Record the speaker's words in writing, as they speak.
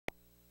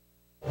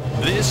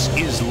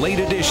is Late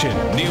Edition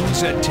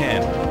News at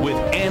 10 with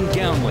Ann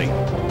Gownley.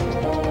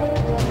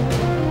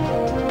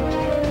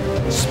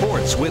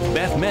 Sports with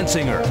Beth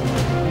Mensinger.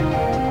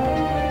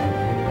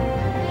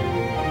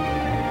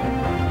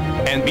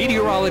 And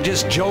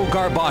meteorologist Joe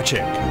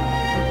Garbacik.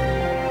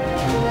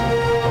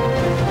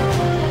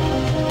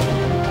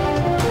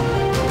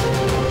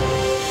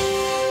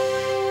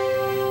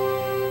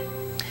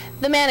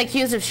 The man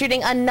accused of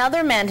shooting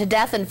another man to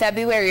death in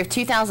February of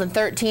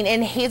 2013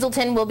 in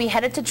Hazleton will be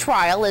headed to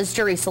trial as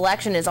jury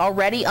selection is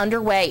already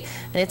underway.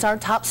 And it's our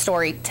top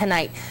story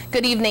tonight.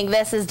 Good evening.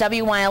 This is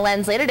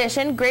WYLN's Late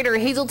Edition, Greater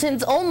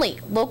Hazleton's only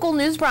local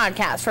news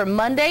broadcast for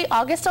Monday,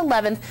 August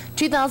 11th,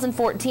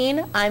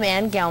 2014. I'm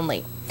Ann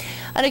Gownley.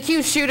 An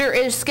accused shooter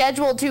is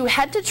scheduled to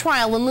head to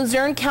trial in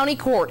Luzerne County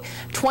Court.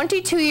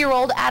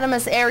 22-year-old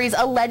Adamus Aries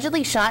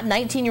allegedly shot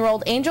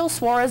 19-year-old Angel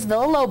Suarez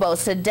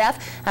Villalobos to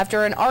death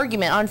after an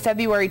argument on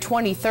February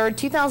 23,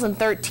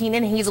 2013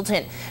 in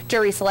Hazleton.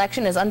 Jury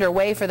selection is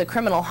underway for the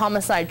criminal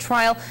homicide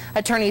trial.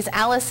 Attorneys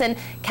Allison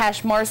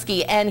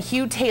Kashmarsky and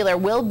Hugh Taylor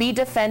will be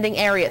defending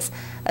Aries.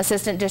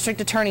 Assistant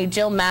District Attorney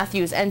Jill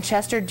Matthews and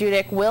Chester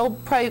Dudick will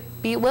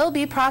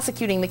be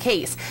prosecuting the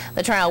case.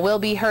 The trial will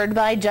be heard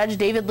by Judge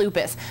David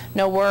Lupus.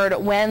 No word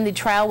when the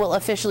trial will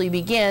officially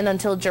begin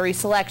until jury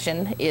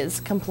selection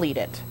is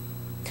completed.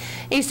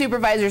 A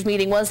supervisors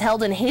meeting was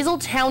held in Hazel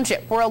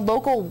Township where a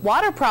local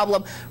water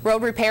problem,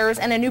 road repairs,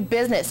 and a new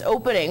business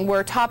opening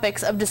were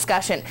topics of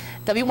discussion.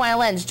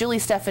 WYLN's Julie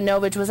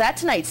Stefanovic was at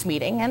tonight's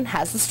meeting and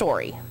has the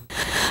story.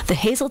 The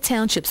Hazel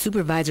Township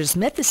supervisors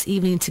met this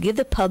evening to give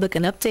the public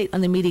an update on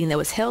the meeting that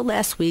was held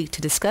last week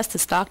to discuss the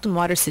Stockton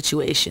water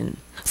situation.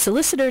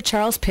 Solicitor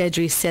Charles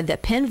Pedri said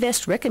that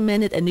Penvest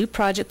recommended a new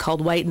project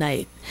called White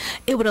Knight.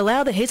 It would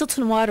allow the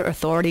Hazleton Water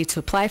Authority to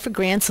apply for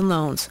grants and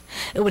loans.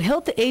 It would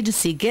help the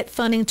agency get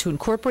funding to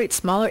incorporate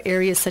smaller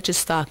areas such as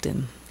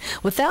Stockton.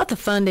 Without the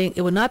funding,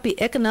 it would not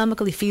be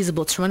economically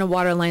feasible to run a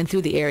water line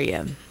through the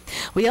area.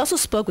 We also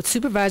spoke with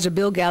Supervisor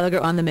Bill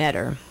Gallagher on the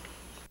matter.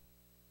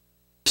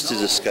 Just a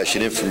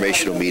discussion,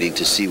 informational meeting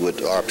to see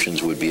what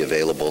options would be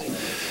available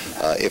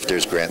if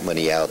there's grant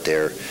money out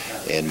there,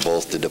 and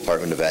both the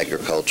Department of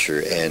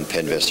Agriculture and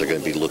Penvest are going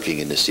to be looking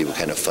in to see what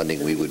kind of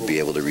funding we would be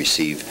able to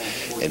receive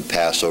and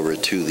pass over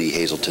to the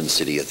Hazleton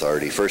City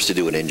Authority. First, to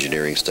do an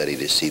engineering study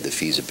to see the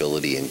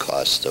feasibility and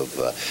cost of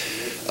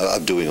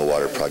doing a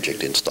water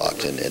project in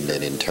Stockton, and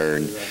then in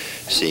turn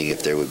seeing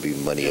if there would be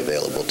money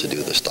available to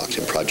do the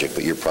Stockton project.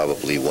 But you're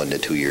probably 1 to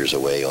 2 years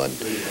away on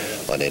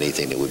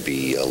anything that would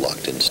be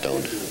locked in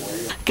stone.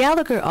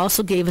 Gallagher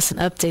also gave us an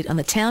update on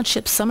the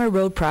township summer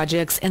road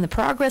projects and the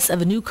progress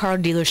of a new car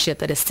dealership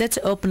that is set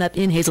to open up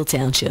in Hazel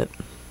Township.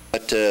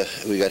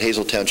 We got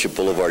Hazel Township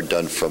Boulevard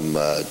done from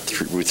Route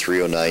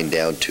 309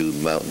 down to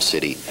Mountain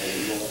City,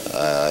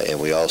 and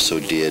we also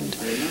did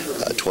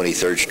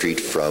 23rd Street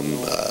from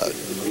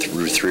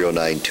Route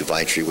 309 to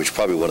Vine Street, which is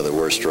probably one of the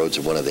worst roads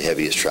and one of the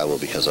heaviest travel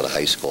because of the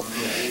high school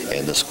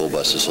and the school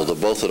buses. So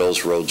both of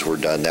those roads were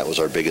done. That was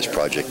our biggest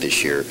project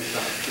this year.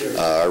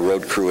 Our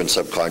road crew and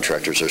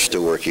subcontractors are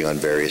still working on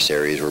various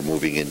areas. We're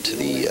moving into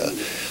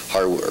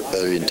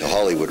into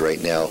Hollywood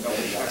right now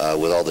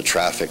with all the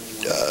traffic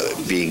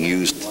being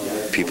used.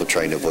 People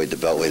trying to avoid the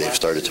Beltway, they've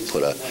started to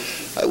put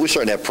we're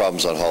starting to have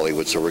problems on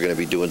Hollywood, so we're going to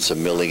be doing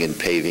some milling and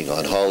paving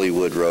on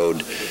Hollywood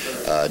Road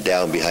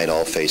down behind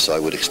Allface, so I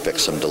would expect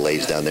some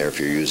delays down there if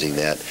you're using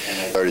that.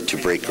 Started to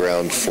break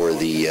ground for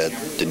the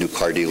new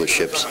car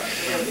dealerships.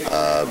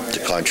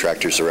 The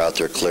contractors are out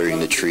there clearing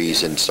the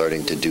trees and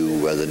starting to do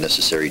the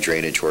necessary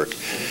drainage work.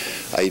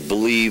 I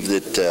believe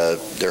that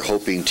they're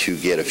hoping to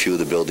get a few of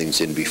the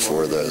buildings in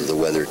before the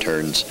weather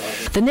turns.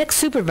 The next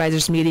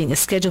supervisors meeting is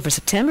scheduled for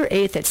September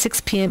 8th at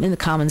 6 p.m. in the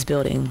Commons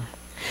building.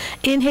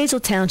 In Hazel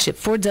Township,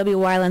 for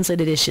WYLN's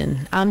Late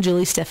Edition, I'm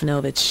Julie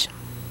Stefanovic.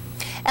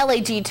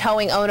 LAG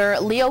towing owner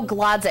Leo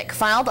Glodzik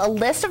filed a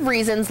list of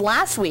reasons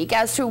last week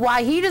as to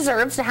why he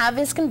deserves to have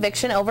his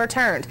conviction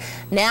overturned.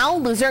 Now,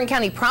 Luzerne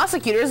County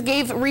prosecutors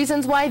gave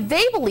reasons why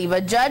they believe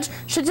a judge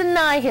should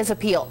deny his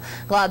appeal.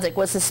 Glodzik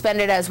was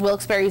suspended as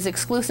Wilkes-Barre's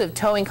exclusive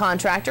towing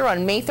contractor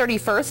on May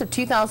 31st of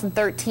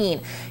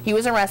 2013. He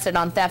was arrested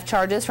on theft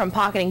charges from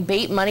pocketing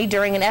bait money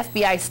during an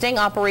FBI sting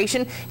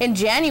operation in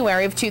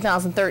January of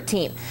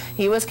 2013.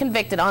 He was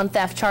convicted on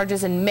theft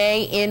charges in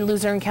May in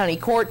Luzerne County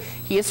Court.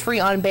 He is free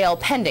on bail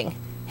pending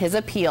his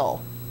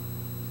appeal.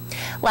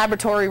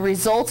 Laboratory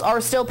results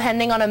are still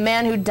pending on a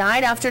man who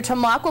died after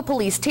Tamaqua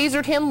police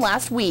tasered him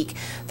last week.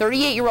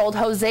 38-year-old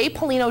Jose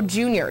Polino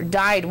Jr.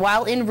 died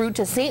while en route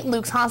to St.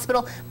 Luke's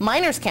Hospital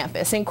Miners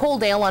Campus in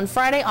Coaldale on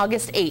Friday,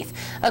 August 8th.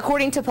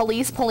 According to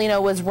police,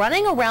 Polino was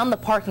running around the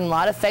parking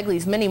lot of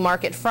Fegley's Mini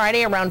Market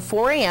Friday around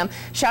 4 a.m.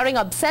 shouting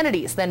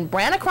obscenities, then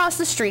ran across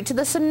the street to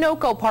the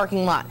Sunoco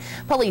parking lot.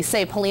 Police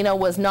say Polino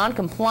was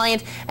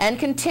non-compliant and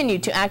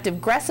continued to act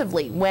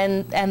aggressively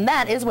and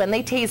that is when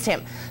they tased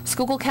him.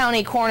 Schuylkill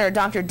County Coroner coroner,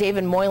 Dr.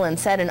 David Moylan,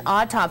 said an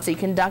autopsy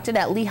conducted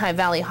at Lehigh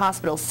Valley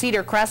Hospital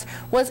Cedar Crest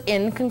was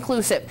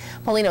inconclusive.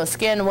 Paulino's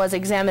skin was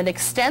examined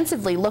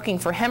extensively looking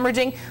for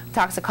hemorrhaging.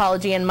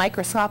 Toxicology and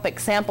microscopic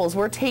samples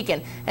were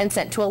taken and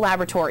sent to a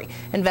laboratory.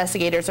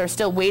 Investigators are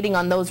still waiting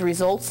on those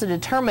results to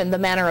determine the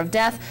manner of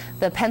death.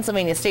 The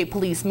Pennsylvania State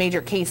Police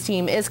Major Case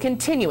Team is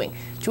continuing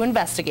to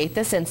investigate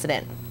this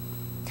incident.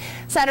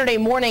 Saturday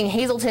morning,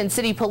 Hazleton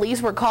City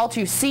Police were called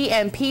to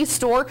CMP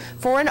store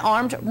for an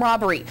armed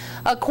robbery.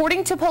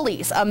 According to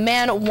police, a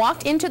man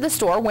walked into the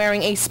store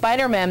wearing a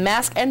Spider-Man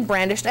mask and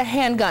brandished a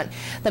handgun.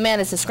 The man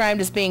is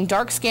described as being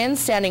dark-skinned,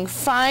 standing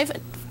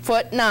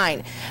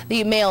 5'9".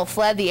 The male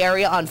fled the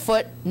area on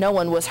foot. No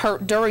one was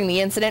hurt during the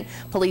incident.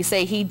 Police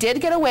say he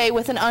did get away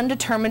with an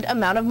undetermined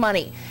amount of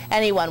money.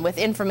 Anyone with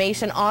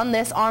information on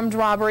this armed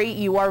robbery,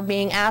 you are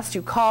being asked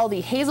to call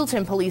the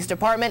Hazleton Police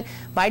Department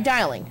by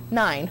dialing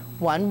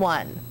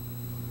 911.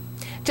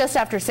 Just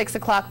after 6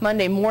 o'clock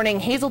Monday morning,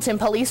 Hazleton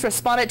police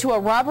responded to a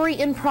robbery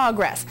in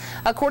progress.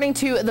 According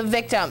to the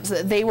victims,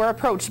 they were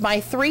approached by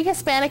 3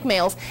 Hispanic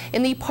males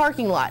in the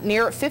parking lot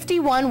near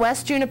 51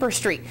 West Juniper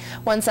Street.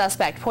 One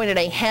suspect pointed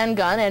a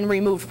handgun and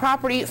removed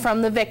property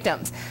from the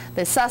victims.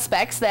 The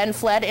suspects then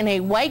fled in a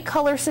white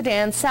color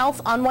sedan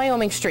south on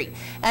Wyoming Street.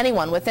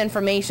 Anyone with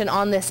information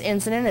on this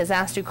incident is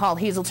asked to call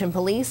Hazleton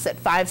police at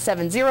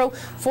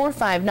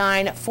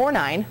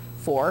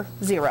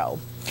 570-459-4940.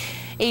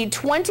 A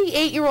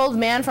 28-year-old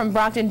man from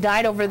Brockton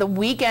died over the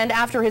weekend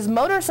after his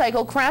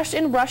motorcycle crashed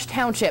in Rush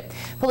Township.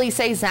 Police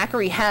say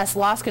Zachary Hess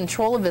lost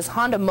control of his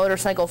Honda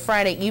motorcycle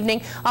Friday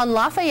evening on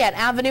Lafayette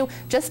Avenue,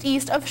 just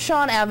east of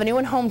Shawn Avenue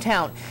in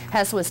Hometown.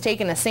 Hess was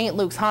taken to St.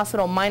 Luke's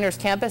Hospital Miners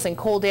Campus in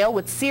Coaldale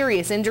with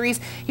serious injuries.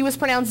 He was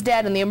pronounced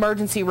dead in the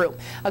emergency room.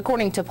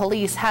 According to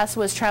police, Hess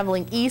was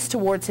traveling east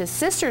towards his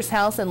sister's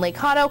house in Lake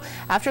Hutto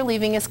after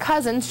leaving his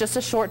cousin's just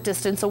a short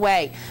distance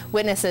away.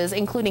 Witnesses,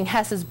 including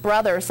Hess's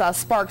brother, saw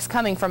sparks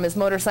coming from his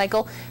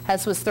motorcycle.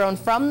 Hess was thrown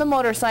from the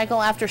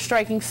motorcycle after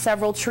striking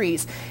several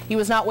trees. He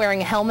was not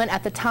wearing a helmet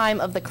at the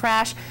time of the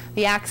crash.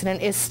 The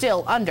accident is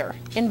still under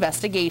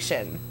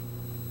investigation.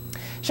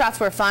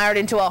 Shots were fired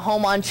into a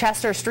home on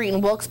Chester Street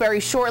in Wilkes-Barre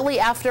shortly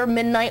after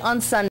midnight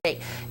on Sunday.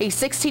 A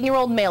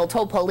 16-year-old male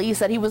told police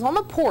that he was on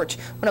the porch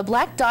when a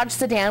black Dodge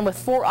sedan with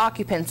 4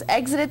 occupants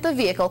exited the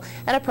vehicle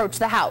and approached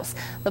the house.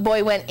 The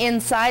boy went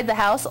inside the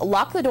house,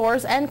 locked the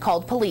doors, and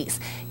called police.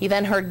 He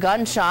then heard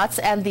gunshots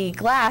and the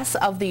glass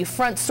of the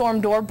front storm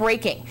door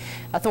breaking.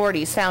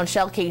 Authorities found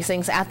shell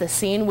casings at the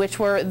scene, which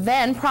were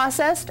then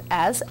processed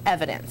as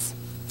evidence.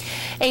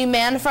 A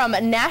man from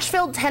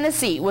Nashville,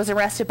 Tennessee was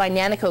arrested by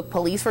Nanticoke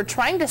police for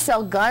trying to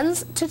sell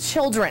guns to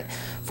children.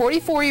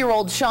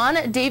 44-year-old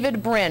Sean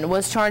David Bryn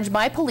was charged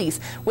by police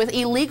with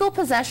illegal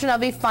possession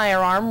of a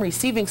firearm,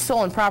 receiving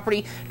stolen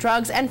property,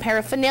 drugs, and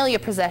paraphernalia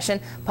possession,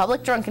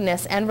 public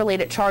drunkenness, and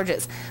related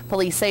charges.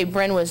 Police say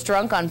Bryn was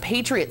drunk on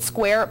Patriot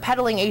Square,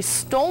 peddling a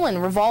stolen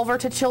revolver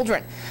to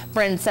children.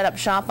 Bryn set up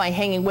shop by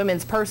hanging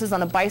women's purses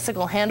on a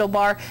bicycle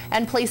handlebar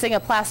and placing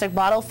a plastic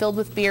bottle filled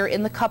with beer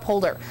in the cup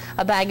holder.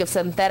 A bag of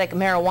synthetic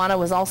marijuana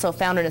was also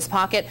found in his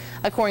pocket.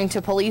 According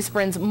to police,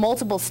 Bryn's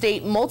multiple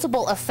state,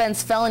 multiple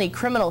offense felony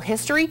criminal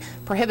history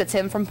prohibits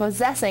him from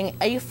possessing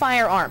a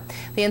firearm.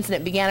 The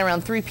incident began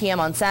around 3 p.m.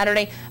 on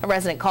Saturday. A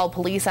resident called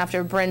police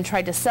after Bryn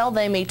tried to sell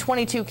them a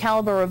 .22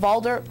 caliber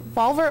revolver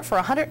for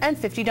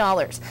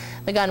 $150.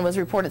 The gun was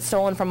reported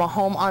stolen from a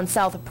home on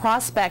South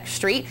Prospect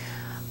Street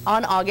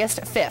on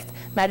August 5th.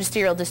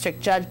 Magisterial District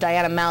Judge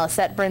Diana Malice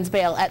set Bryn's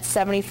bail at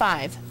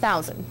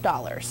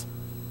 $75,000.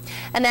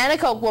 A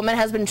Nanticoke woman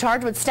has been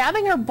charged with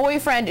stabbing her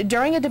boyfriend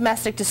during a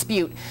domestic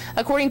dispute.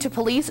 According to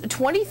police,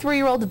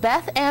 23-year-old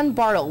Beth Ann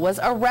Bartle was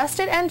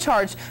arrested and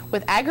charged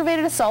with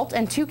aggravated assault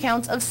and 2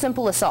 counts of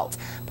simple assault.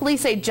 Police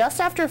say just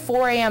after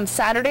 4 a.m.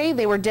 Saturday,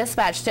 they were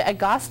dispatched to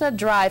Agosna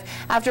Drive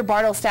after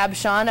Bartle stabbed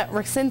Sean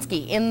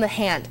Rzansky in the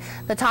hand.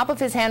 The top of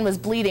his hand was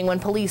bleeding when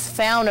police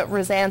found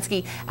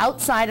Rzansky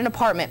outside an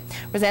apartment.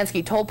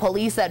 Rzansky told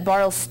police that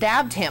Bartle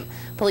stabbed him.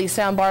 Police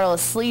found Bartle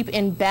asleep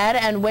in bed,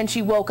 and when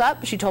she woke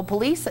up, she told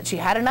police that she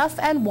had enough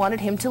and wanted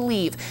him to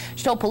leave.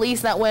 She told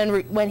police that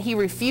when he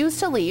refused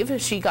to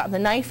leave, she got the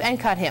knife and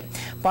cut him.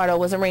 Bartle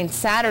was arraigned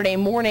Saturday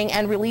morning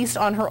and released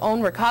on her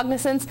own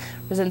recognizance.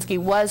 Rzansky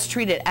was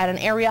treated at an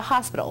area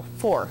hospital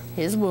for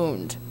his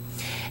wound.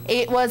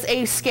 It was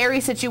a scary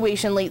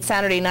situation late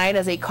Saturday night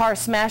as a car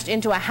smashed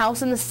into a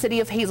house in the city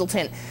of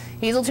Hazleton.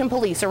 Hazleton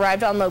police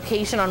arrived on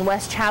location on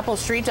West Chapel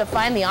Street to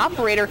find the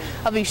operator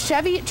of a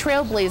Chevy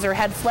Trailblazer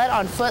had fled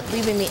on foot,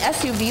 leaving the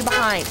SUV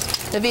behind.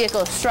 The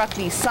vehicle struck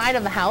the side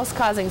of the house,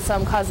 causing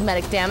some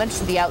cosmetic damage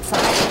to the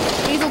outside.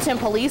 Hazleton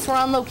police were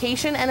on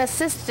location and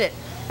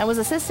was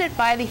assisted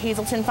by the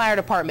Hazleton Fire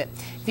Department.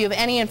 If you have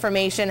any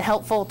information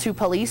helpful to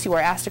police, you are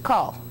asked to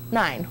call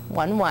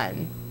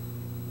 911.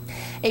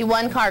 A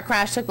one-car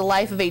crash took the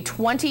life of a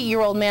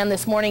 20-year-old man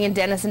this morning in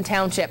Denison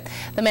Township.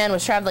 The man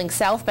was traveling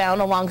southbound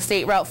along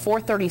State Route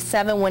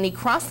 437 when he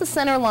crossed the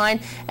center line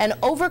and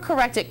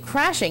overcorrected,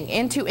 crashing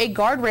into a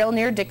guardrail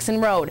near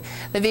Dixon Road.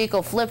 The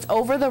vehicle flipped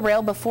over the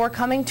rail before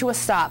coming to a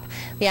stop.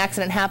 The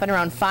accident happened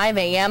around 5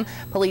 a.m.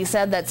 Police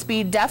said that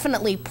speed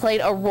definitely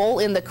played a role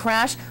in the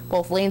crash.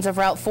 Both lanes of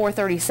Route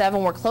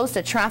 437 were closed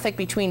to traffic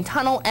between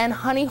Tunnel and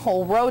Honey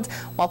Hole Roads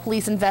while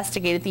police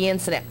investigated the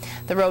incident.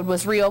 The road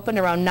was reopened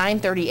around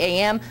 9:30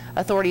 a.m.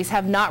 Authorities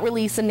have not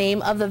released the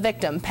name of the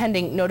victim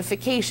pending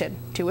notification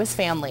to his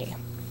family.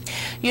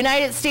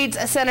 United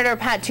States Senator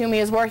Pat Toomey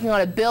is working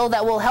on a bill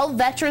that will help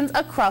veterans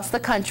across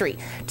the country.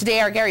 Today,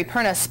 our Gary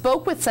Perna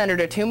spoke with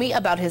Senator Toomey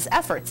about his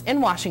efforts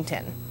in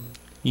Washington.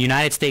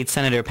 United States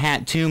Senator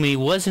Pat Toomey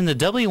was in the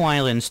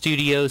WYLN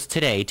studios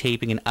today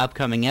taping an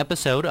upcoming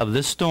episode of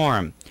The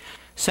Storm.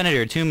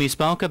 Senator Toomey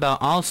spoke about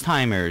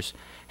Alzheimer's,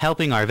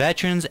 helping our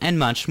veterans, and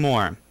much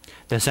more.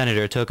 The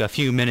senator took a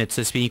few minutes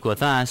to speak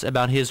with us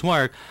about his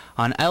work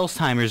on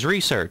Alzheimer's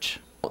research.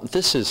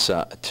 This is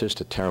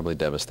just a terribly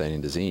devastating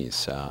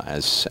disease.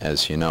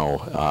 As you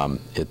know,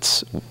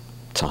 it's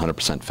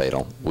 100%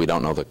 fatal. We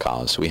don't know the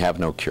cause. We have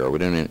no cure. We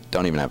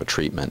don't even have a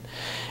treatment.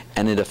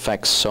 And it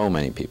affects so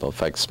many people. It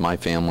affects my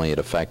family. It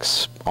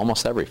affects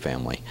almost every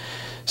family.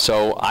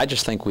 So I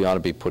just think we ought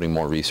to be putting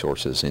more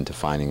resources into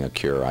finding a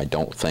cure. I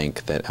don't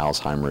think that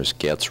Alzheimer's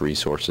gets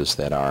resources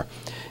that are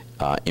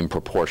in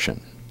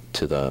proportion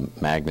to the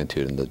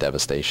magnitude and the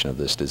devastation of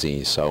this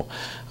disease. So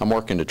I'm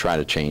working to try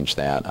to change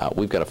that.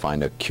 We've got to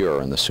find a cure,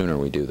 and the sooner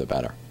we do, the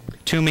better.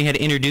 Toomey had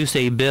introduced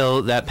a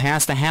bill that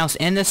passed the House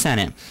and the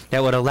Senate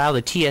that would allow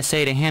the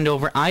TSA to hand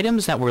over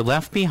items that were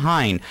left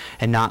behind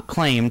and not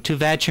claimed to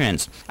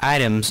veterans,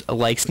 items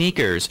like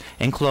sneakers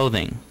and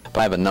clothing.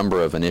 But I have a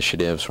number of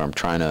initiatives where I'm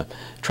trying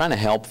to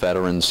help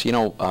veterans. You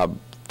know,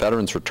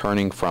 veterans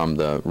returning from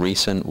the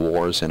recent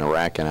wars in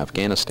Iraq and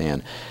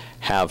Afghanistan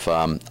have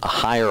a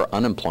higher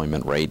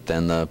unemployment rate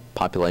than the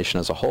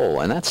population as a whole,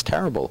 and that's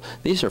terrible.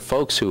 These are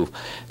folks who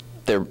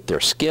they're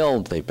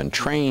skilled, they've been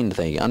trained,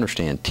 they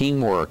understand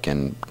teamwork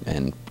and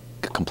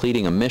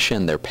completing a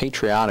mission, they're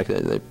patriotic,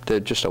 they're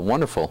just a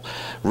wonderful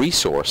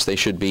resource. They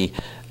should be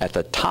at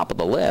the top of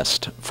the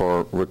list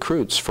for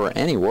recruits for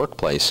any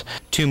workplace.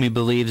 Toomey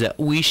believes that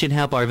we should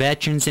help our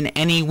veterans in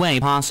any way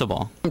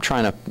possible. I'm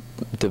trying to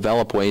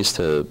develop ways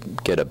to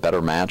get a better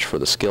match for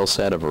the skill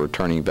set of a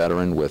returning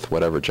veteran with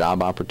whatever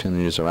job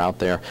opportunities are out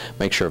there,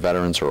 make sure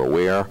veterans are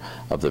aware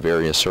of the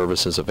various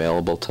services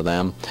available to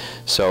them.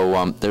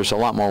 So there's a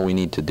lot more we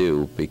need to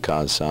do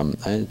because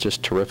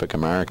just terrific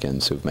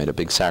Americans who've made a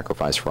big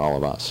sacrifice for all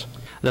of us.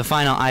 The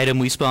final item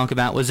we spoke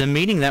about was a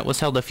meeting that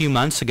was held a few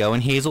months ago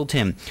in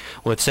Hazleton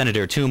with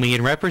Senator Toomey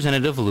and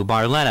Representative Lou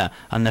Barletta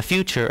on the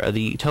future of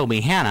the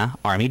Toby Hanna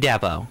Army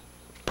Depot.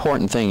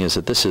 Important thing is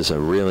that this is a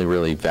really,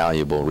 really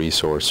valuable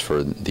resource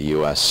for the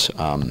U.S.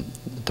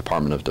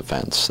 Department of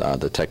Defense.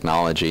 The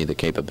technology, the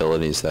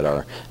capabilities that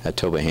are at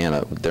Toby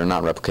Hanna, they're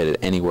not replicated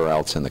anywhere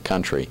else in the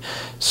country.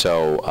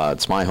 So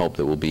it's my hope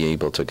that we'll be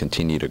able to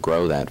continue to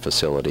grow that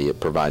facility. It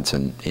provides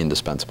an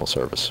indispensable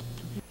service.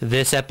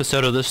 This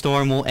episode of The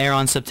Storm will air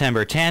on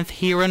September 10th,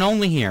 here and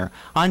only here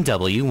on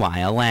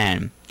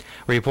WYLN.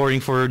 Reporting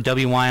for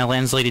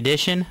WYLN's Late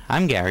Edition,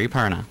 I'm Gary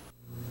Perna.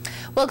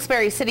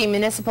 Wilkes-Barre City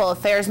Municipal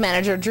Affairs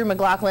Manager Drew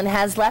McLaughlin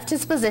has left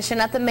his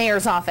position at the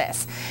mayor's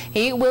office.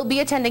 He will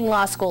be attending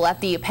law school at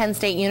the Penn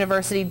State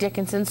University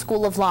Dickinson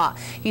School of Law.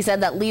 He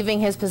said that leaving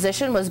his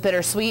position was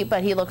bittersweet,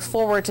 but he looks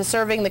forward to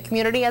serving the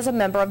community as a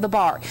member of the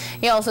bar.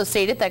 He also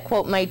stated that,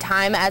 quote, "My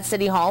time at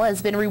City Hall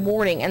has been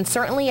rewarding and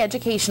certainly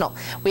educational.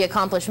 We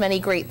accomplished many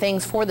great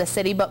things for the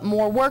city, but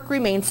more work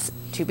remains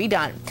to be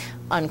done,"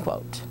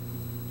 unquote.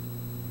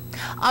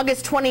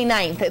 August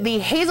 29th, the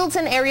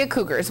Hazleton Area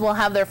Cougars will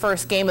have their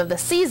first game of the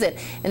season.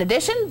 In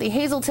addition, the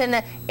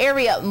Hazleton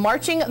Area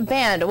Marching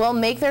Band will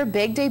make their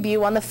big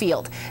debut on the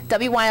field.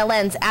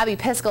 WYLN's Abby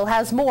Piskel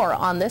has more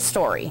on this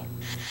story.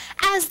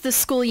 As the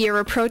school year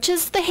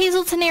approaches, the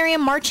Hazleton Area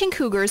Marching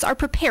Cougars are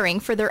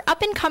preparing for their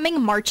up-and-coming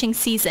marching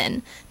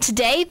season.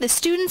 Today, the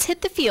students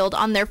hit the field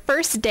on their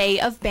first day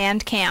of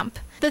band camp.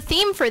 The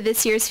theme for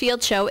this year's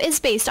field show is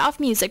based off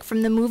music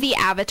from the movie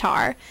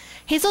Avatar.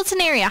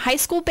 Hazleton Area High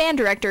School Band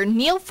Director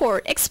Neil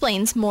Fort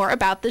explains more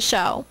about the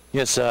show.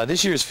 Yes,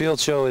 this year's field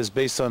show is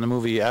based on the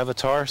movie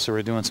Avatar, so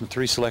we're doing some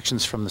 3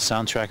 selections from the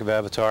soundtrack of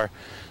Avatar.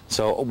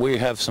 So we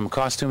have some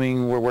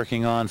costuming we're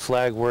working on,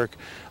 flag work,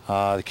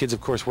 the kids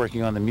of course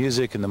working on the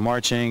music and the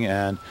marching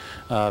and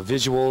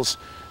visuals.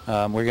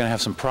 We're going to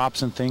have some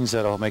props and things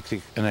that'll make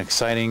an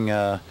exciting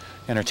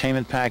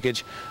entertainment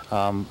package.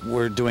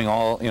 We're doing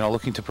all,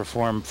 looking to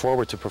perform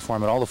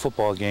at all the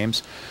football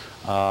games.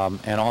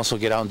 And also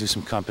get out and do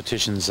some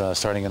competitions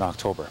starting in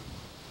October.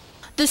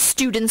 The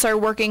students are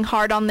working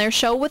hard on their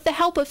show with the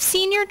help of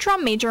senior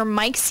drum major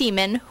Mike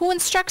Seaman, who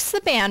instructs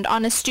the band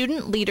on a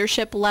student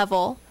leadership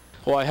level.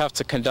 Well, I have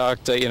to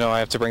conduct, I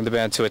have to bring the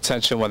band to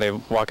attention when they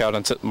march out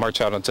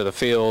onto the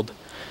field,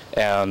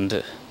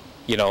 and,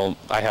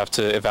 I have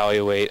to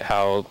evaluate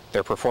how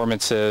their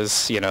performance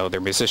is, their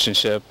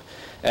musicianship,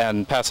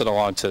 and pass it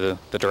along to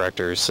the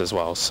directors as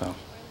well. So.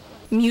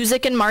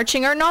 Music and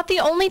marching are not the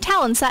only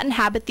talents that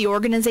inhabit the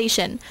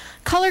organization.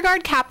 Color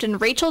Guard Captain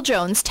Rachel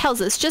Jones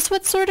tells us just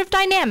what sort of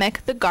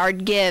dynamic the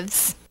Guard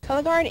gives.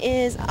 Color Guard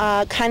is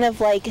kind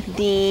of like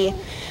the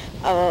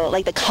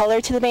color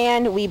to the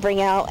band. We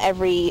bring out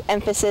every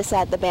emphasis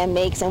that the band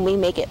makes and we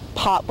make it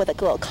pop with a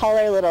little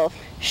color, little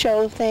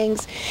show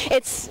things.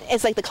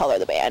 It's like the color of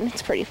the band.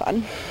 It's pretty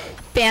fun.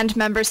 Band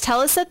members tell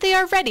us that they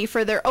are ready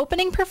for their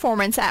opening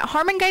performance at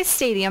Harmon-Geist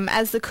Stadium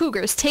as the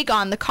Cougars take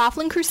on the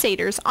Coughlin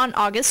Crusaders on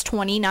August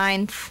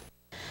 29th.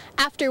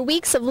 After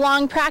weeks of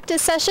long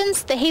practice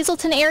sessions, the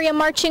Hazleton area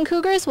marching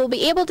Cougars will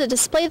be able to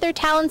display their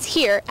talents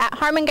here at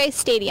Harmon-Geist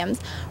Stadium,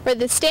 where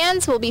the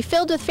stands will be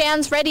filled with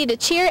fans ready to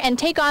cheer and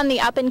take on the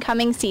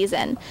up-and-coming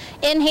season.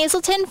 In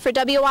Hazleton, for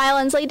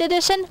WILN's Late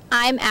Edition,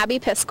 I'm Abby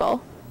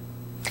Piskel.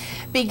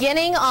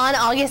 Beginning on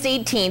August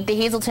 18th, the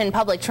Hazleton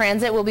Public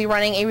Transit will be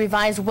running a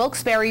revised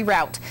Wilkes-Barre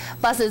route.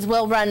 Buses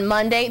will run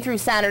Monday through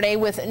Saturday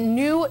with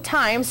new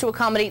times to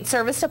accommodate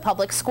service to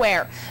Public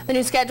Square. The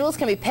new schedules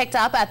can be picked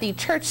up at the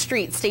Church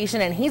Street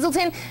station in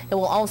Hazleton. It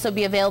will also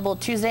be available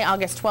Tuesday,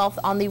 August 12th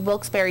on the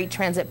Wilkes-Barre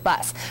Transit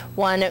bus.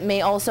 One may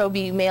also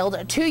be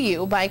mailed to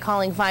you by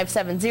calling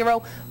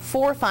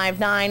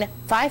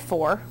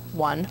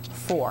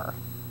 570-459-5414.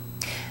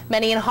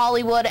 Many in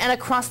Hollywood and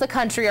across the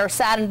country are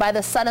saddened by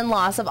the sudden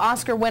loss of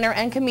Oscar winner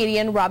and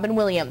comedian Robin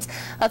Williams.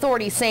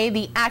 Authorities say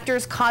the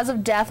actor's cause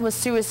of death was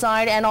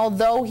suicide, and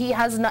although it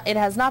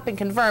has not been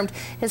confirmed,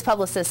 his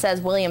publicist says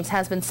Williams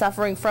has been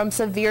suffering from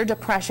severe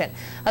depression.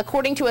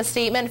 According to a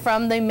statement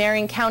from the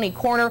Marion County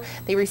coroner,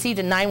 they received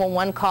a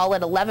 911 call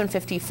at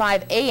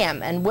 11:55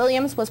 a.m. and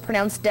Williams was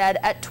pronounced dead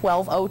at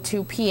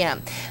 12:02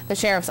 p.m. The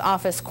Sheriff's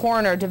Office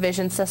Coroner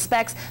Division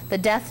suspects the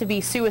death to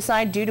be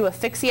suicide due to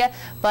asphyxia,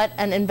 but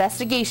an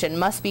investigation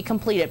must be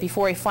completed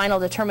before a final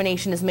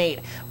determination is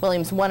made.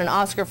 Williams won an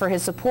Oscar for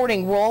his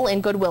supporting role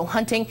in Good Will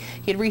Hunting.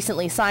 He had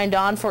recently signed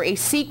on for a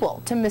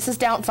sequel to Mrs.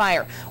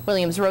 Doubtfire.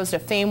 Williams rose to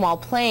fame while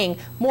playing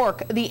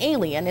Mork the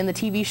alien in the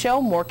TV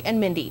show Mork and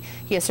Mindy.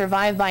 He is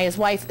survived by his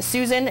wife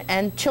Susan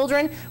and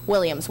children.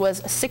 Williams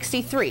was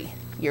 63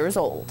 years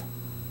old.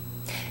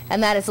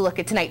 And that is a look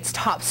at tonight's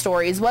top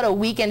stories. What a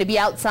weekend to be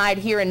outside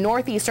here in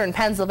northeastern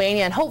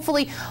Pennsylvania, and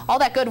hopefully all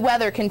that good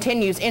weather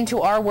continues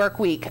into our work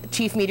week.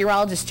 Chief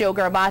Meteorologist Joe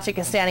Garbacic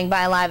is standing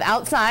by live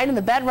outside in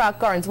the Bedrock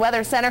Gardens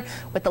Weather Center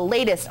with the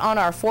latest on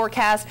our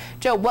forecast.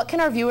 Joe, what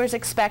can our viewers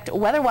expect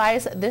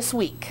weather-wise this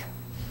week?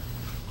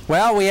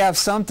 Well, we have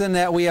something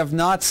that we have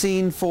not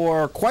seen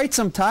for quite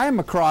some time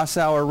across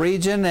our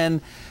region,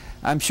 and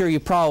I'm sure you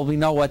probably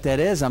know what that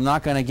is. I'm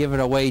not going to give it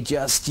away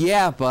just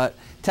yet, but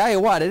tell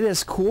you what, it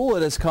is cool,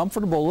 it is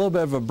comfortable, a little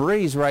bit of a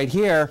breeze right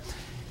here.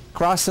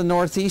 Across the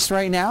northeast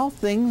right now,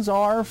 things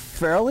are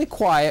fairly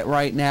quiet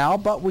right now,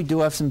 but we do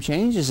have some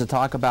changes to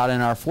talk about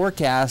in our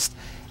forecast.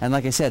 And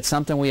like I said,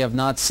 something we have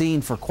not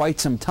seen for quite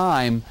some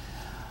time.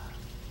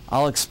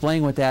 I'll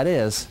explain what that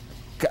is.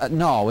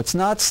 No, it's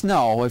not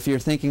snow if you're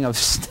thinking of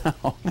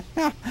snow.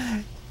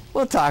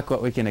 We'll talk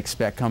what we can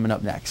expect coming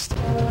up next.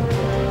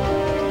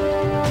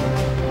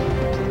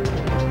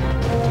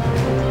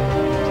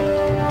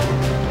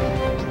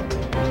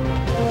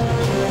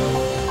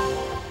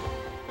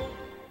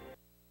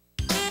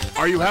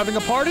 Are you having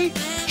a party?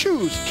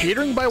 Choose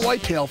Catering by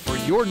Whitetail for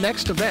your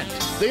next event.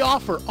 They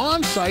offer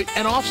on-site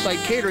and off-site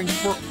catering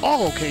for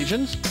all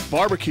occasions: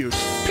 barbecues,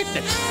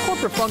 picnics,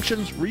 corporate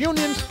functions,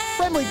 reunions,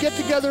 friendly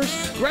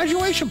get-togethers,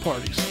 graduation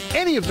parties.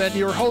 Any event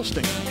you're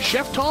hosting,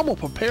 Chef Tom will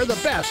prepare the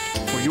best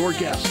for your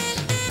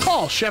guests.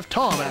 Call Chef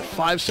Tom at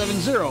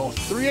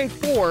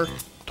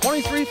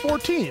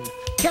 570-384-2314.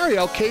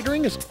 Carry-out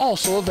catering is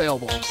also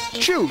available.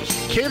 Choose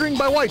Catering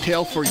by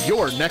Whitetail for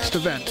your next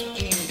event.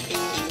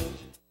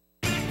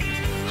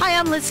 Hi,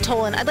 I'm Liz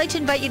Tolan. I'd like to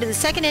invite you to the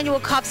second annual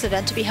COPS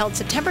event to be held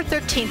September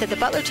 13th at the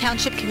Butler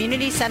Township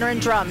Community Center in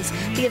Drums.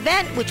 The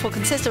event, which will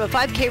consist of a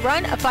 5K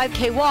run, a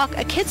 5K walk,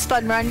 a kids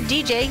fun run,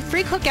 DJ,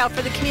 free cookout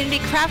for the community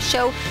craft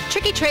show,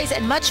 tricky trays,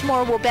 and much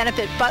more, will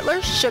benefit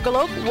Butler,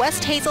 Sugarloaf,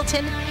 West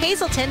Hazleton,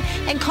 Hazleton,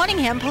 and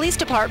Cunningham police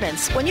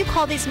departments. When you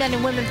call these men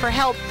and women for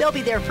help, they'll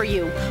be there for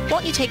you.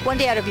 Won't you take one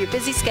day out of your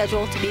busy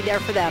schedule to be there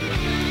for them?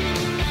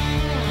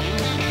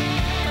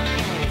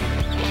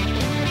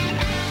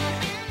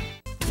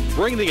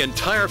 Bring the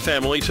entire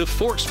family to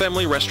Forks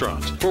Family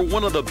Restaurant for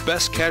one of the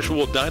best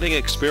casual dining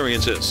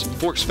experiences.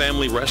 Forks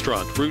Family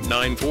Restaurant, Route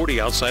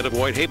 940 outside of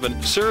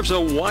Whitehaven, serves a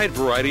wide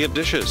variety of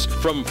dishes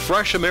from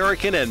fresh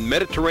American and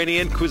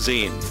Mediterranean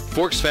cuisine.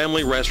 Forks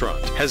Family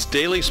Restaurant has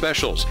daily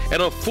specials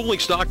and a fully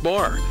stocked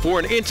bar for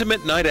an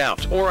intimate night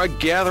out or a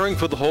gathering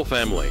for the whole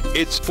family.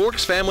 It's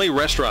Forks Family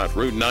Restaurant,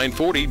 Route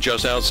 940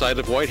 just outside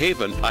of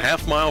Whitehaven, a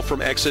half mile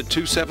from exit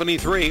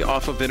 273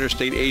 off of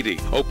Interstate 80.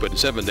 Open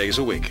 7 days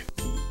a week.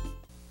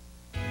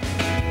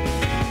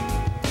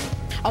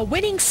 A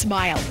winning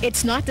smile.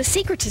 It's not the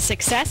secret to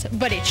success,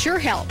 but it sure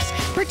helps.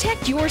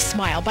 Protect your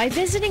smile by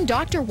visiting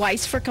Dr.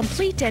 Weiss for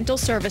complete dental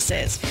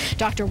services.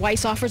 Dr.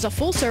 Weiss offers a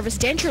full-service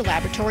denture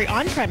laboratory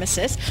on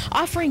premises,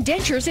 offering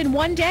dentures in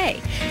one day.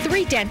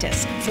 3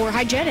 dentists, 4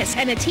 hygienists,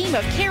 and a team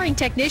of caring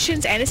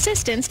technicians and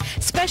assistants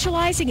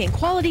specializing in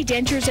quality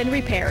dentures and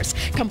repairs,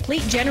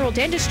 complete general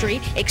dentistry,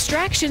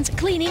 extractions,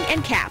 cleaning,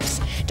 and caps.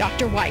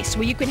 Dr. Weiss,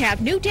 where you can have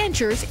new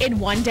dentures in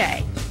one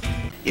day.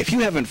 If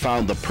you haven't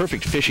found the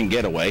perfect fishing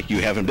getaway,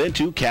 you haven't been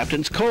to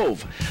Captain's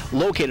Cove.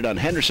 Located on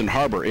Henderson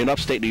Harbor in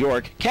upstate New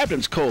York,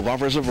 Captain's Cove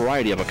offers a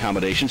variety of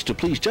accommodations to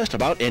please just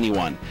about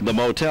anyone. The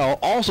motel,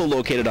 also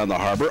located on the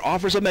harbor,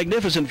 offers a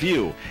magnificent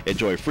view.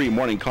 Enjoy free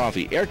morning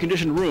coffee,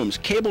 air-conditioned rooms,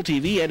 cable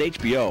TV, and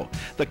HBO.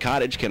 The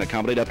cottage can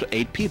accommodate up to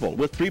 8 people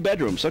with 3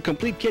 bedrooms, a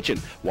complete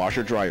kitchen,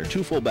 washer-dryer,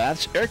 2 full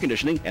baths, air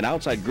conditioning, an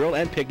outside grill,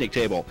 and picnic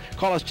table.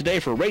 Call us today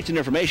for rates and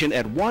information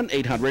at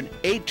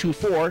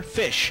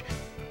 1-800-824-FISH.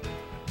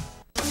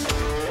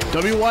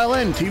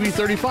 WYLN TV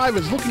 35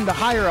 is looking to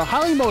hire a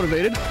highly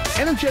motivated,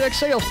 energetic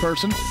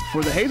salesperson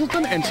for the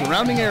Hazleton and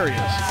surrounding areas.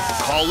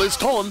 Call Liz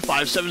Tolan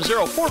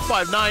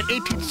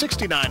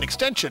 570-459-1869,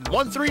 extension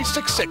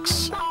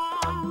 1366.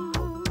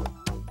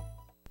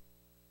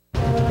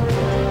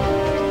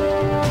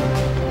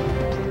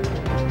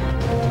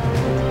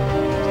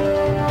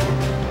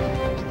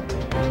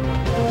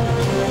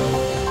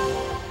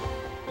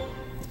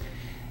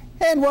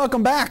 And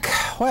welcome back.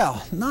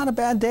 Well, not a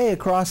bad day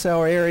across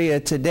our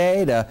area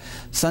today. The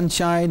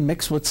sunshine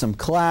mixed with some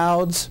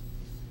clouds.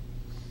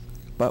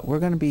 But we're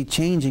going to be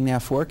changing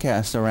that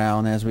forecast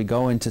around as we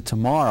go into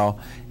tomorrow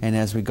and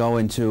as we go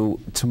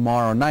into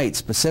tomorrow night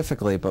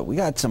specifically. But we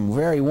got some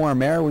very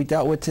warm air we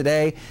dealt with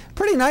today.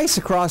 Pretty nice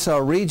across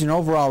our region.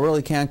 Overall,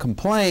 really can't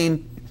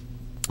complain.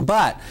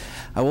 But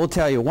I will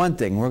tell you one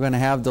thing. We're going to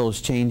have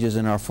those changes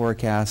in our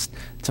forecast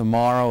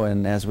tomorrow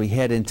and as we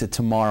head into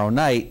tomorrow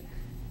night.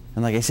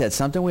 And like I said,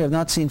 something we have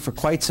not seen for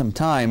quite some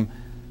time,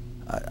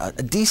 a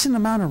decent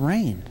amount of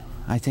rain.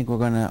 I think we're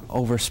going to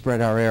overspread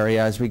our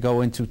area as we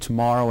go into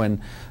tomorrow and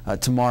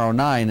tomorrow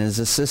night as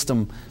the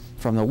system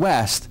from the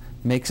west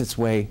makes its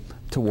way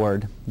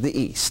toward the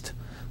east.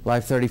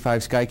 Live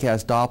 35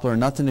 Skycast Doppler,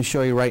 nothing to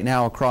show you right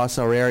now across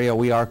our area.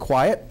 We are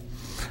quiet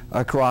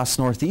across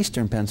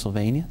northeastern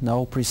Pennsylvania.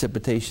 No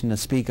precipitation to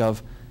speak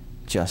of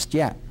just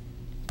yet.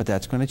 But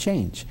that's going to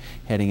change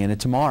heading into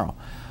tomorrow.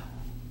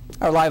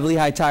 Our live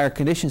Lehigh Tire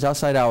conditions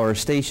outside our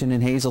station in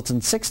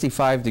Hazleton,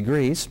 65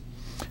 degrees.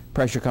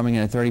 Pressure coming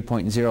in at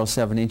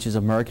 30.07 inches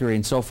of mercury,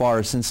 and so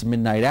far since the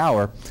midnight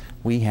hour,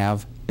 we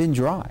have been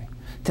dry.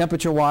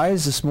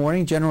 Temperature-wise this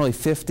morning, generally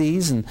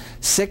 50s and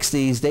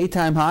 60s.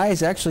 Daytime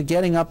highs actually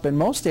getting up in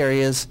most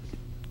areas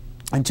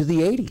into the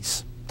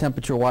 80s.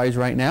 Temperature-wise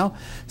right now,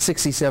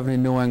 67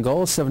 in New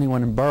Angola,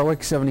 71 in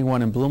Berwick,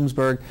 71 in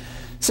Bloomsburg,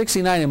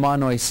 69 in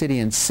Monnoy City,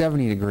 and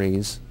 70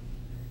 degrees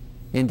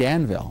in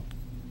Danville.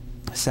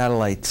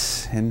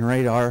 Satellites and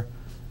radar,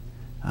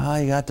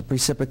 you got the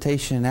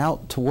precipitation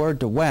out toward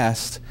the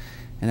west,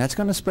 and that's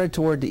going to spread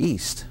toward the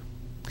east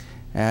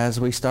as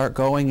we start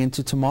going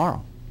into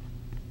tomorrow.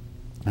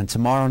 And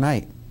tomorrow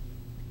night,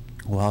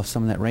 we'll have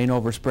some of that rain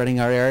overspreading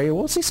our area.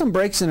 We'll see some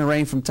breaks in the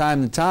rain from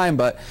time to time,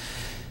 but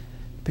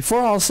before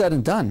all is said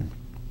and done,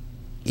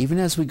 even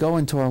as we go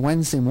into our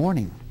Wednesday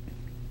morning,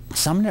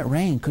 some of that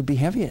rain could be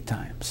heavy at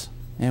times.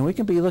 And we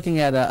could be looking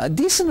at a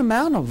decent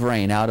amount of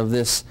rain out of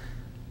this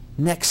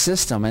next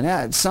system, and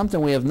that's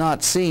something we have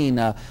not seen,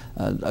 a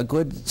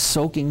good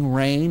soaking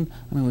rain.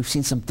 I mean, we've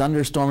seen some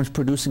thunderstorms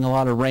producing a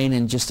lot of rain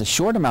in just a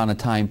short amount of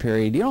time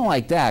period. You don't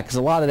like that because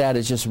a lot of that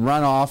is just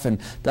runoff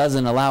and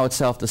doesn't allow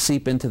itself to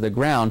seep into the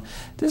ground.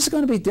 This is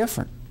going to be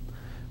different.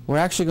 We're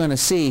actually going to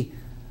see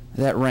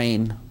that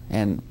rain,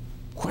 and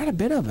quite a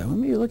bit of it. We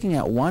may be looking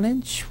at 1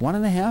 inch,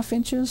 1.5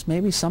 inches,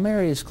 maybe some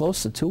areas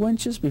close to 2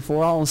 inches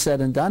before all is said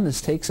and done.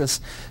 This takes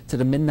us to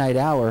the midnight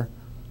hour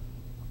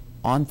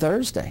on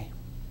Thursday.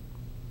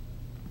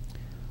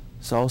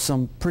 So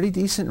some pretty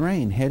decent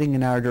rain heading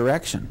in our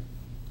direction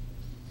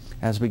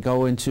as we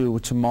go into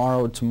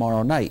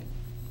tomorrow night.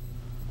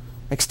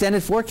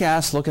 Extended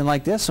forecast looking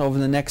like this over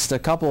the next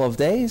couple of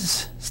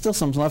days. Still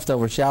some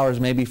leftover showers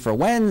maybe for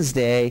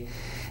Wednesday,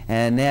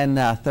 and then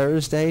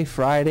Thursday,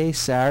 Friday,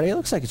 Saturday. It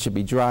looks like it should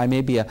be dry.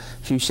 Maybe a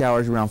few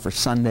showers around for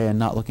Sunday, and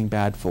not looking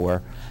bad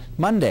for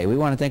Monday. We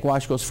want to thank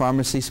Washco's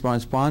Pharmacy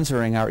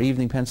sponsoring our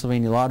evening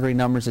Pennsylvania Lottery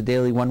numbers. The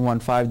daily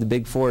 115, the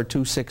big 4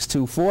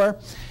 2624.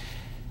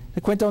 The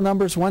Quinto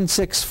numbers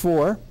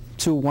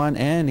 16421,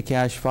 and the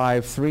cash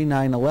 5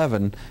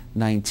 3911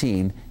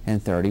 19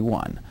 and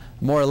 31.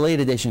 More late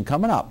edition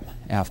coming up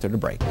after the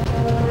break.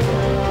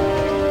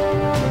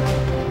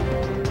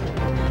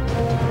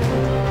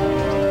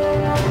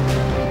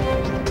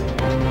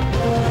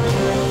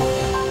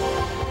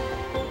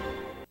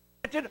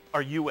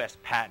 Our U.S.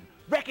 patent,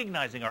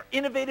 recognizing our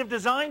innovative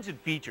designs and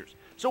features.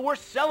 So we're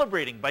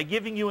celebrating by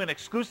giving you an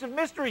exclusive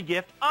mystery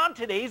gift on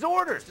today's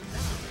orders.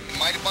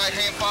 Mighty Bite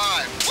Hand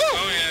 5. Woo!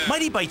 Oh, yeah.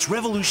 Mighty Bite's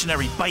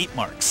revolutionary bite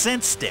mark,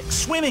 scent sticks,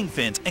 swimming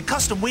fins, and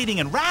custom weighting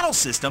and rattle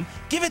system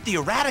give it the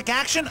erratic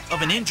action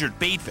of an injured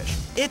baitfish.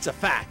 It's a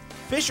fact.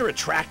 Fish are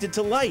attracted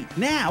to light.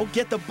 Now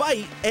get the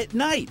bite at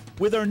night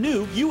with our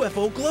new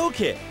UFO Glow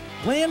Kit.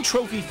 Land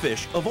trophy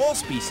fish of all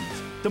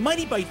species. The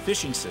Mighty Bite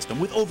fishing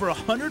system with over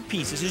 100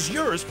 pieces is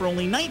yours for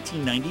only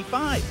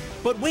 $19.95.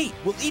 But wait,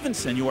 we'll even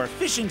send you our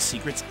Fishing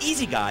Secrets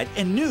Easy Guide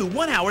and new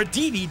 1-hour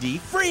DVD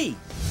free.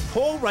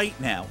 Call right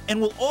now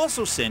and we'll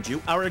also send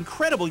you our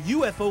incredible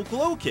UFO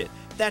Glow Kit.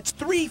 That's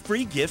 3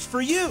 free gifts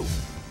for you.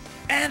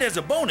 And as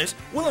a bonus,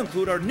 we'll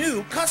include our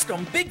new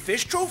custom Big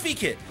Fish Trophy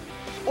Kit.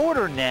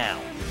 Order now.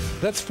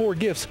 That's 4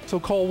 gifts, so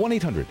call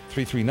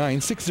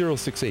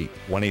 1-800-339-6068,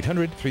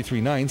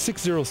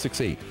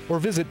 1-800-339-6068, or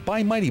visit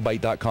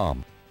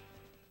buymightybite.com.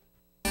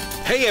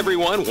 Hey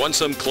everyone, want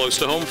some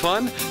close-to-home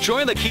fun?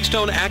 Join the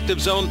Keystone Active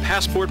Zone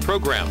Passport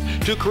program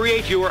to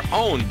create your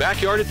own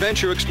backyard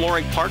adventure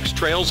exploring parks,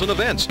 trails, and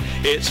events.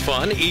 It's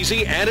fun,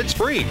 easy, and it's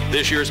free.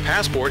 This year's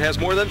Passport has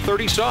more than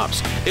 30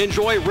 stops.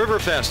 Enjoy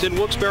Riverfest in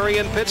Wilkes-Barre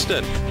and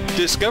Pittston.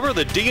 Discover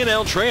the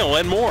D&L Trail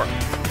and more.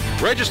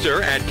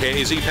 Register at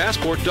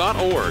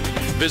kazpassport.org.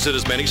 Visit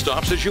as many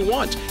stops as you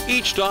want.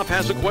 Each stop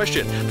has a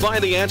question.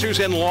 Find the answers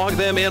and log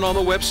them in on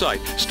the website.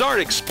 Start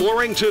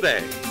exploring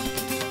today.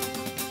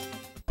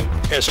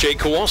 S.J.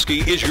 Kowalski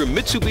is your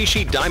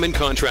Mitsubishi Diamond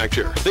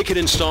contractor. They can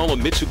install a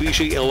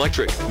Mitsubishi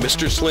electric,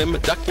 Mr. Slim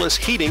ductless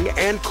heating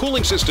and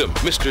cooling system.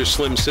 Mr.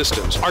 Slim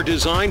systems are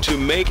designed to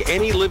make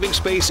any living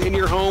space in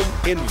your home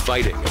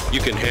inviting. You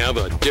can have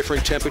a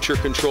different temperature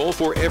control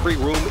for every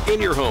room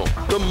in your home.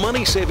 The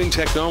money-saving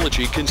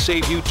technology can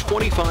save you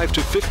 25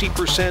 to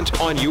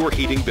 50% on your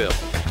heating bill.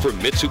 For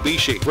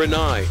Mitsubishi,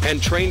 Rinnai, and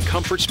trained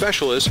comfort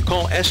specialists,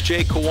 call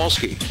S.J.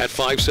 Kowalski at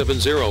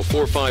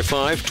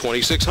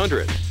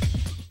 570-455-2600.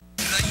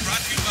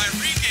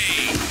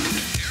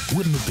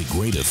 Wouldn't it be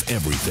great if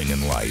everything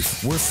in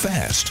life were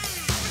fast?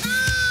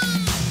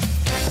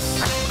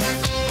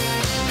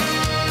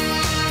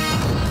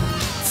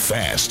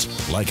 Fast,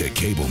 like a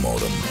cable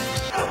modem.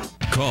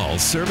 Call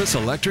Service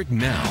Electric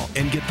now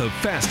and get the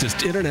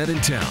fastest internet in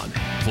town.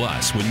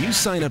 Plus, when you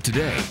sign up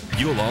today,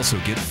 you'll also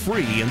get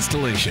free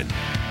installation.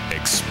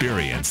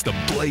 Experience the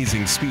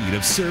blazing speed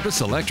of Service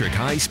Electric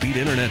high-speed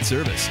internet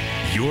service.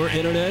 Your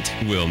internet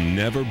will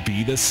never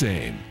be the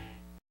same.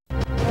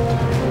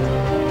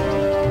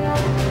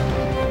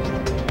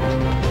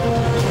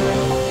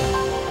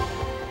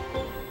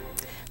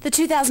 The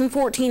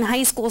 2014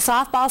 high school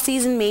softball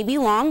season may be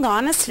long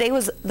gone, as today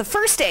was the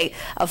first day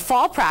of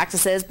fall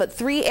practices, but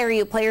 3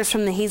 area players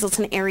from the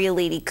Hazleton area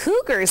Lady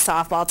Cougars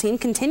softball team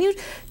continued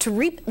to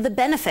reap the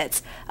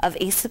benefits of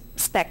a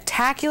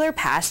spectacular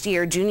past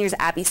year. Juniors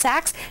Abby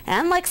Sachs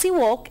and Lexi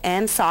Wolk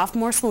and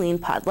sophomore Celine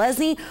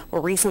Podlesny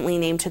were recently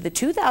named to the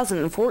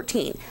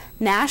 2014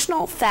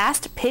 National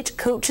Fast Pitch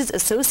Coaches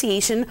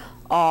Association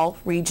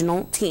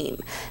all-regional team.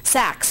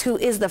 Sachs, who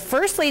is the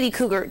first Lady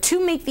Cougar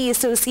to make the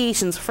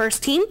association's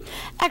first team,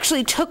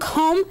 actually took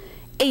home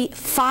a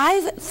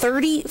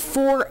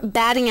 .534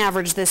 batting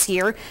average this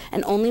year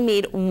and only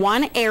made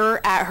 1 error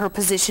at her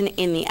position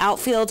in the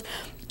outfield.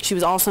 She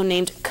was also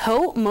named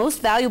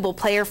co-most valuable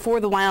player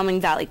for the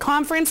Wyoming Valley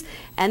Conference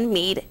and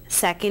made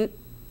second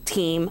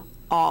team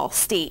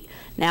All-State.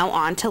 Now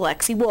on to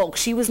Lexi Wolk.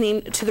 She was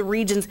named to the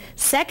region's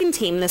second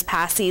team this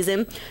past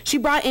season. She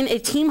brought in a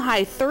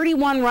team-high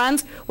 31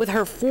 runs with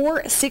her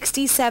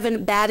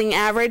 .467 batting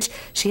average.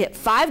 She hit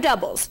 5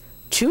 doubles,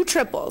 2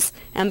 triples,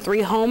 and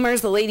 3 homers.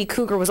 The Lady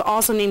Cougar was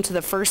also named to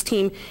the first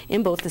team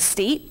in both the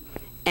state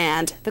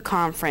and the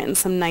conference.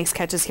 Some nice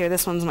catches here.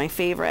 This one's my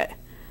favorite.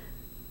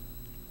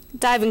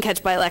 Dive and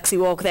catch by Lexi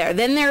Wolk there.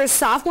 Then there is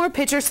sophomore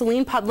pitcher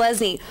Celine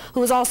Podlesny, who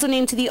was also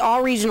named to the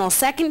all-regional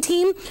second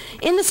team.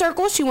 In the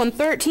circle, she won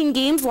 13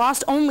 games,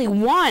 lost only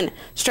 1,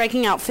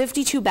 striking out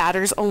 52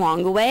 batters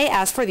along the way.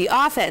 As for the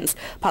offense,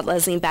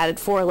 Podlesny batted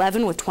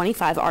 .411 with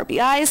 25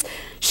 RBIs.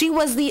 She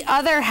was the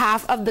other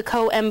half of the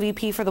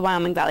co-MVP for the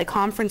Wyoming Valley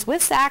Conference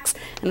with Sachs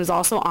and was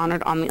also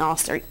honored on the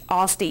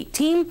All-State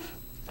team.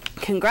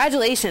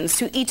 Congratulations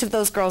to each of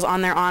those girls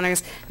on their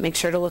honors. Make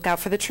sure to look out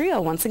for the trio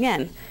once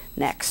again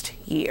next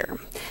year.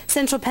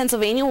 Central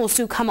Pennsylvania will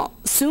soon come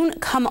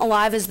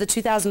alive as the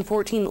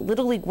 2014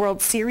 Little League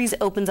World Series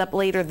opens up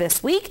later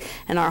this week,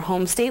 and our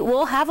home state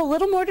will have a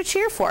little more to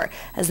cheer for,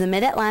 as the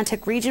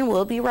Mid-Atlantic region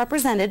will be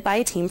represented by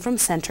a team from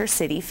Center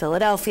City,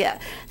 Philadelphia.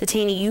 The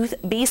Taney Youth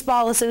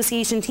Baseball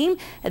Association team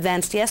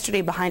advanced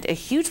yesterday behind a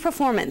huge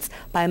performance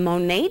by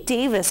Monet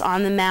Davis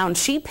on the mound.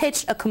 She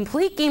pitched a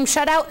complete game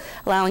shutout,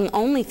 allowing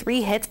only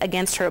 3 hits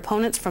against her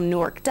opponents from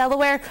Newark,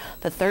 Delaware.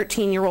 The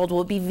 13-year-old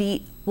will be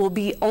the will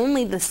be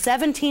only the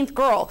 17th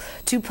girl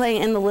to play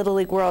in the Little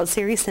League World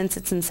Series since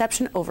its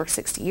inception over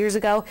 60 years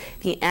ago.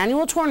 The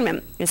annual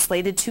tournament is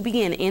slated to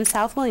begin in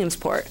South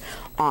Williamsport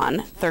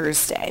on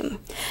Thursday.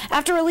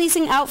 After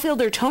releasing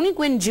outfielder Tony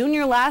Gwynn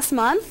Jr. last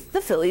month,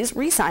 the Phillies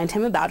re-signed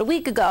him about a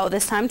week ago,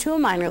 this time to a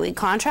minor league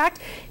contract.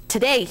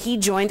 Today, he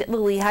joined the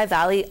Lehigh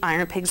Valley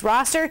Iron Pigs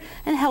roster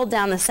and held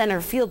down the center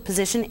field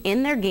position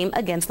in their game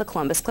against the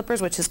Columbus Clippers,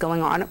 which is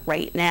going on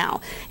right now.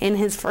 In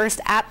his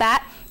first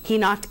at-bat, he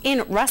knocked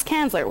in Russ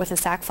Kanzler with a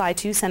sac fly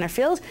to center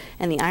field,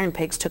 and the Iron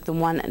Pigs took the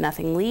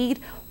 1-0 lead.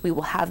 We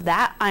will have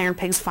that Iron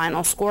Pigs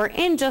final score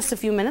in just a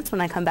few minutes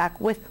when I come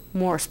back with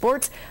more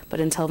sports. But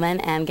until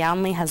then, Ann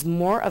Gownley has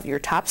more of your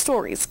top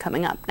stories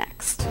coming up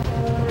next.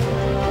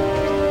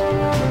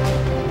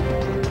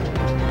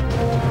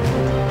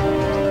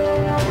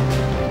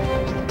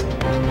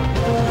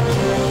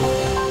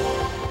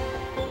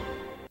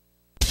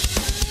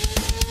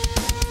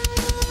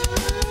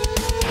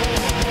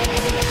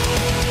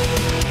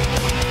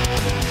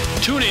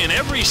 Tune in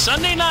every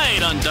Sunday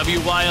night on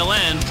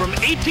WYLN from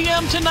 8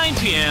 p.m. to 9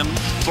 p.m.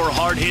 for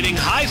hard-hitting,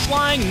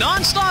 high-flying,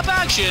 non-stop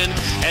action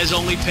as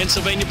only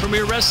Pennsylvania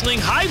Premier Wrestling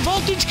High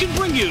Voltage can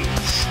bring you.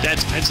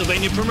 That's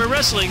Pennsylvania Premier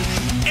Wrestling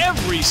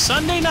every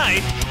Sunday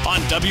night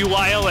on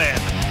WYLN.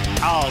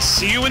 I'll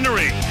see you in the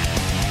ring.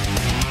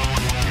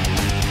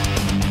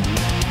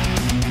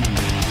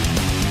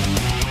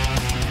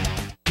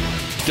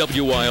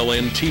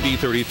 WYLN TV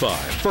 35,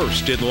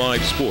 first in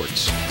live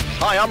sports.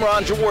 Hi, I'm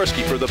Ron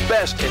Jaworski. For the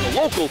best in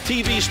local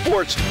TV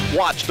sports,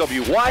 watch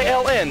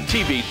WYLN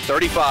TV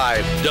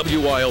 35.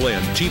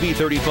 WYLN TV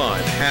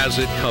 35 has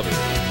it covered.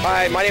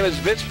 Hi, my name is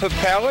Vince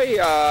Papelli.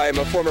 I'm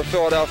a former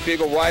Philadelphia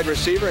Eagle wide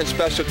receiver and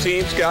special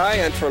teams guy,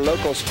 and for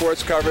local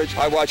sports coverage,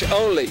 I watch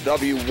only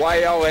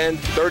WYLN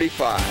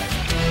 35.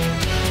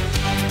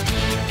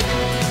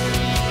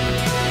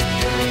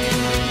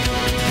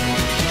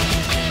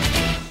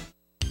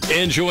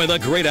 Enjoy the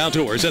great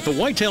outdoors at the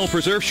Whitetail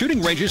Preserve Shooting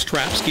Range's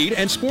Trap, Skeet,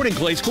 and Sporting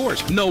Clays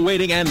course. No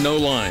waiting and no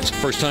lines.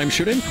 First time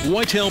shooting?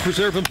 Whitetail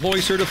Preserve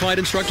employs certified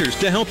instructors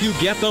to help you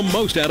get the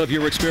most out of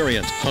your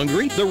experience.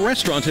 Hungry? The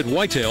restaurant at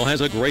Whitetail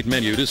has a great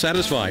menu to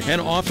satisfy and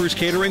offers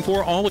catering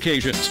for all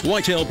occasions.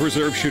 Whitetail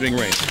Preserve Shooting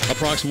Range,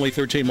 approximately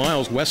 13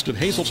 miles west of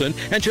Hazleton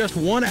and just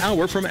 1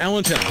 hour from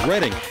Allentown,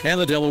 Reading, and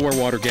the Delaware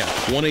Water Gap.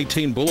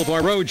 118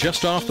 Boulevard Road,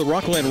 just off the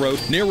Rockland Road,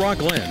 near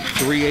Rockland.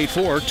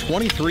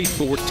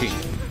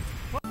 384-2314.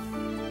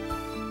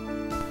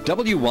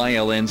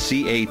 WYLN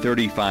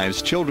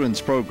CA35's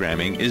children's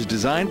programming is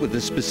designed with the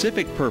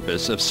specific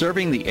purpose of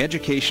serving the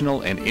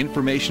educational and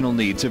informational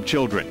needs of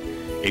children.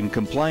 In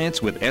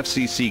compliance with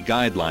FCC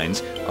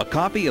guidelines, a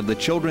copy of the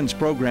children's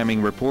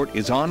programming report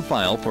is on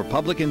file for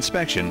public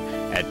inspection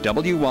at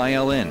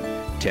WYLN,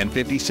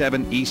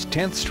 1057 East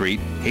 10th Street,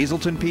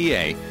 Hazleton,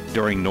 PA,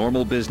 during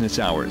normal business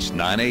hours,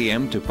 9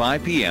 a.m. to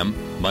 5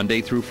 p.m.,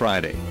 Monday through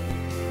Friday.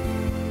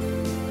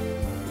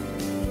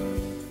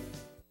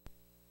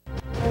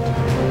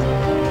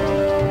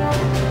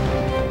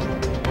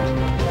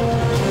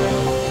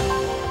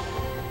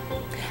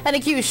 An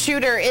accused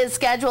shooter is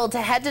scheduled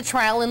to head to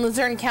trial in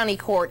Luzerne County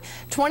Court.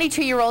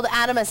 22-year-old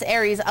Adamus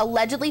Aries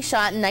allegedly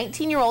shot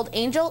 19-year-old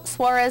Angel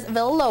Suarez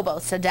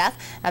Villalobos to death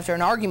after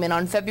an argument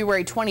on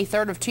February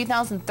 23rd of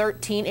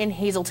 2013 in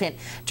Hazleton.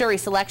 Jury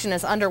selection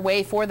is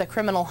underway for the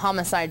criminal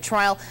homicide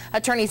trial.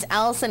 Attorneys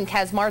Allison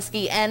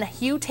Kazmarski and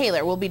Hugh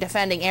Taylor will be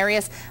defending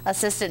Arias.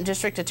 Assistant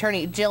District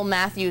Attorney Jill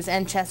Matthews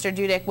and Chester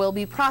Dudek will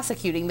be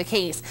prosecuting the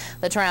case.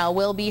 The trial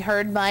will be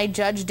heard by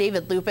Judge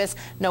David Lupus.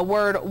 No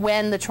word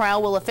when the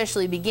trial will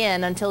officially begin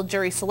until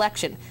jury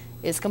selection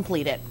is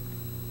completed.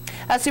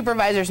 A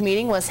supervisors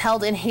meeting was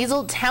held in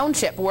Hazel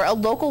Township, where a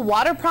local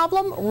water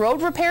problem,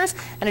 road repairs,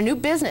 and a new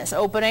business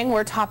opening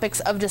were topics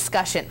of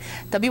discussion.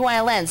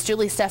 WYLN's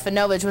Julie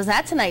Stefanovich was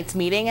at tonight's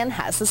meeting and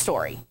has the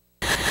story.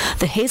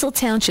 The Hazel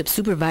Township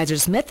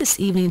supervisors met this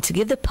evening to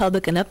give the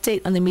public an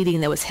update on the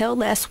meeting that was held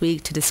last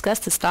week to discuss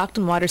the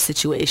Stockton water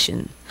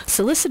situation.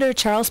 Solicitor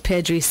Charles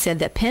Pedri said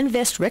that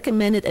PennVest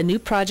recommended a new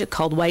project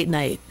called White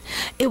Knight.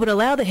 It would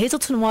allow the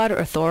Hazleton Water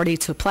Authority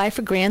to apply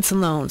for grants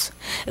and loans.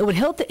 It would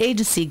help the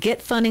agency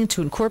get funding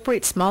to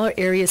incorporate smaller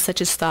areas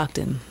such as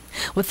Stockton.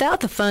 Without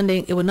the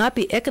funding, it would not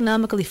be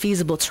economically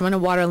feasible to run a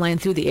water line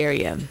through the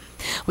area.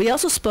 We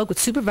also spoke with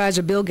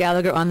Supervisor Bill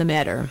Gallagher on the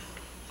matter.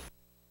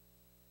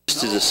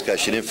 Just a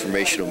discussion,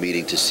 informational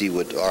meeting to see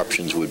what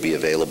options would be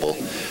available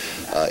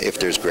if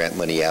there's grant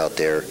money out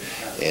there,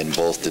 and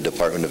both the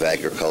Department of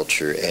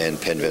Agriculture and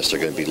PennVest are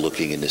going to be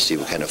looking in to see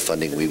what kind of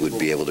funding we would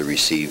be able to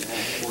receive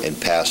and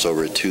pass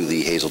over to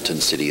the Hazleton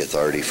City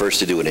Authority. First,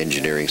 to do an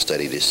engineering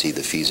study to see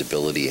the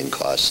feasibility and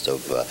cost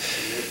of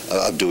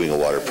doing a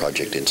water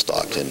project in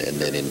Stockton, and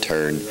then in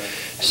turn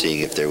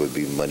seeing if there would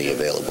be money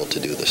available to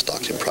do the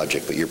Stockton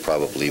project. But you're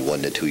probably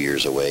 1 to 2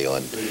 years away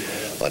on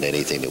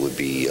anything that would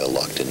be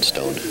locked in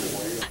stone.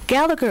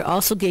 Gallagher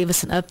also gave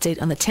us an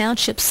update on the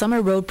township's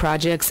summer road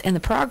projects and the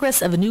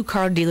progress of a new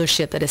car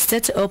dealership that is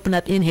set to open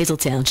up in Hazel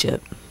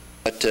Township.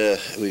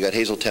 We got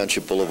Hazel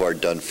Township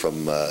Boulevard done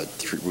from Route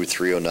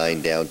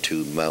 309 down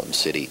to Mountain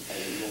City.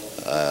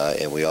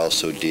 And we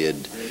also did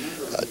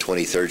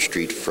 23rd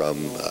Street from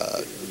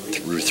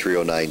Route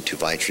 309 to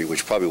Vine Street,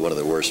 which is probably one of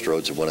the worst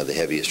roads and one of the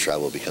heaviest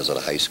travel because of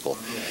the high school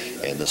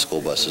and the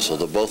school buses. So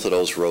both of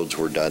those roads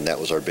were done. That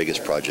was our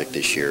biggest project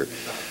this year.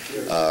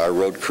 Our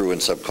road crew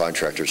and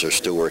subcontractors are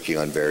still working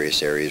on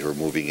various areas. We're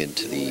moving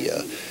into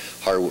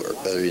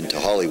into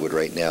Hollywood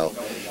right now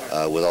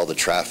with all the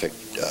traffic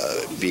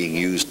being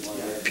used,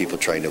 people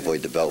trying to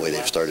avoid the Beltway.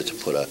 They've started to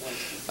put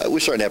we're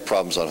starting to have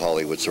problems on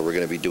Hollywood, so we're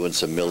going to be doing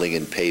some milling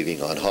and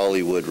paving on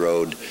Hollywood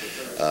Road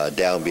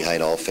down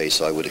behind Allface,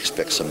 so I would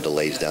expect some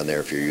delays down there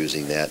if you're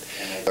using that.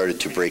 Started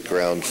to break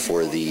ground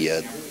for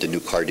the new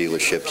car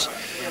dealerships.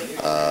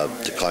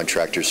 The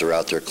contractors are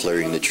out there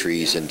clearing the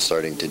trees and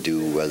starting to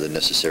do the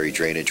necessary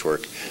drainage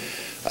work.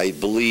 I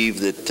believe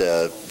that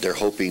they're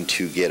hoping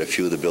to get a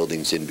few of the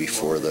buildings in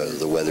before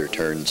the weather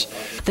turns.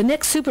 The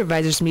next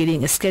supervisors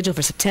meeting is scheduled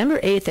for September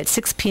 8th at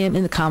 6 p.m.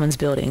 in the Commons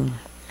building.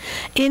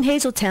 In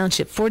Hazel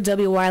Township, for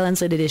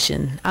WYLN's Late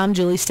Edition, I'm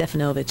Julie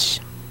Stefanovich.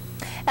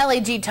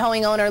 LAG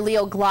towing owner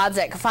Leo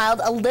Glodzik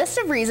filed a list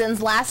of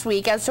reasons last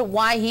week as to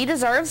why he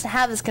deserves to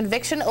have his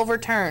conviction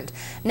overturned.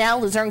 Now,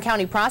 Luzerne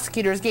County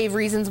prosecutors gave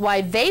reasons why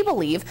they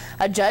believe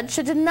a judge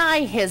should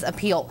deny his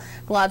appeal.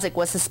 Glodzik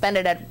was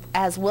suspended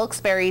as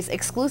Wilkes-Barre's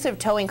exclusive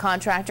towing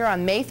contractor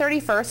on May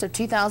 31st of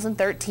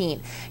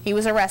 2013. He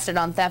was arrested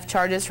on theft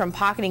charges from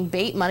pocketing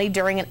bait money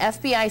during an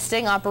FBI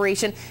sting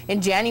operation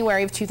in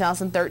January of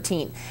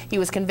 2013. He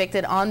was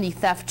convicted on the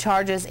theft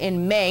charges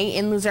in May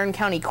in Luzerne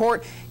County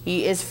Court.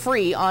 He is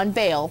free on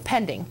bail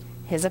pending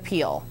his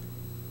appeal.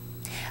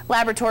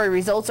 Laboratory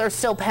results are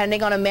still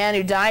pending on a man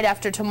who died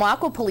after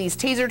Tamaqua police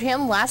tasered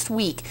him last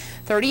week.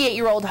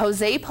 38-year-old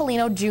Jose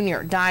Polino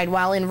Jr. died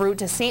while en route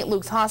to St.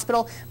 Luke's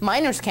Hospital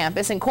Miners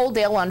Campus in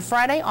Coaldale on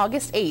Friday,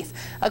 August 8th.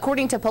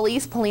 According to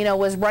police, Polino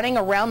was running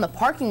around the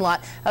parking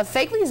lot of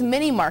Fegley's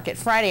Mini Market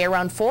Friday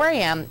around 4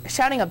 a.m.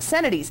 shouting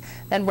obscenities,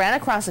 then ran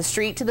across the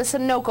street to the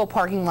Sunoco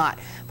parking lot.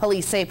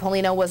 Police say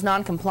Polino was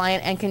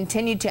non-compliant and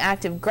continued to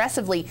act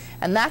aggressively,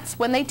 and that's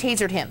when they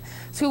tasered him.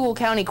 Schuylkill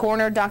County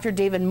Coroner Dr.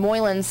 David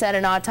Moylan said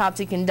an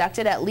autopsy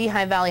conducted at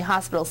Lehigh Valley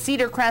Hospital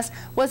Cedar Crest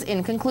was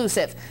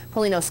inconclusive.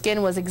 Polino's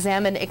skin was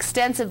examined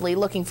extensively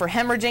looking for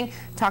hemorrhaging.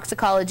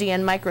 Toxicology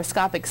and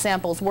microscopic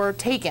samples were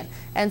taken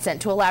and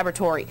sent to a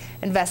laboratory.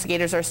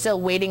 Investigators are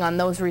still waiting on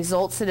those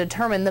results to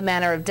determine the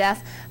manner of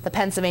death. The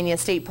Pennsylvania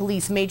State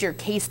Police Major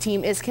Case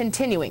Team is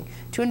continuing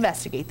to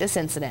investigate this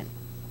incident.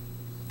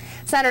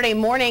 Saturday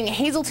morning,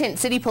 Hazleton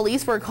City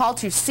Police were called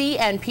to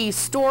C&P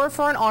store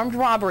for an armed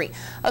robbery.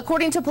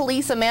 According to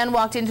police, a man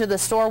walked into the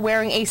store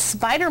wearing a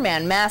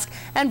Spider-Man mask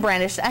and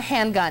brandished a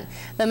handgun.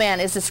 The man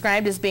is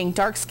described as being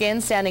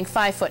dark-skinned, standing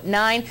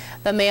 5'9".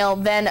 The male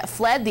then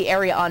fled the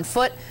area on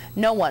foot.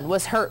 No one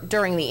was hurt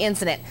during the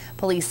incident.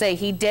 Police say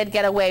he did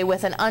get away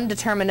with an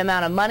undetermined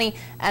amount of money.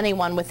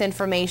 Anyone with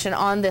information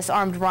on this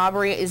armed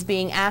robbery is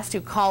being asked to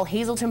call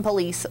Hazleton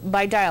Police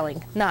by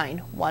dialing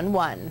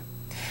 911.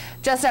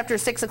 Just after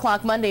 6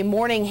 o'clock Monday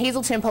morning,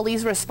 Hazleton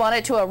police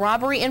responded to a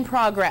robbery in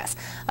progress.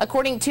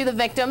 According to the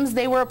victims,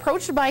 they were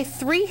approached by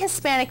 3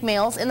 Hispanic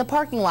males in the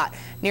parking lot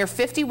near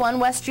 51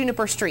 West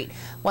Juniper Street.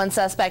 One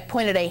suspect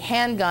pointed a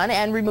handgun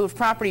and removed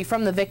property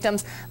from the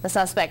victims. The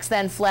suspects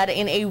then fled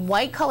in a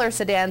white color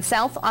sedan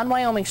south on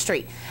Wyoming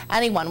Street.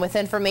 Anyone with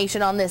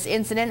information on this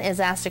incident is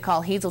asked to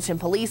call Hazleton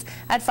police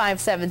at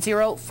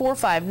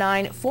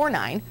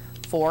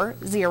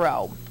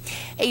 570-459-4940.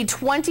 A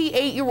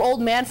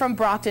 28-year-old man from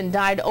Brockton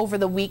died over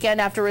the weekend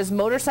after his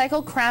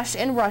motorcycle crashed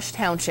in Rush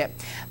Township.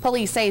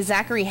 Police say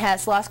Zachary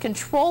Hess lost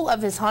control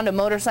of his Honda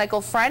motorcycle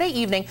Friday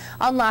evening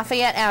on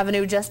Lafayette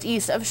Avenue just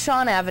east of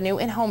Shawn Avenue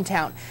in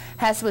Hometown.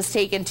 Hess was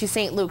taken to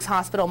St. Luke's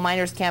Hospital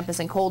Miners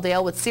Campus in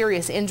Coaldale with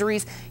serious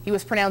injuries. He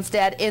was pronounced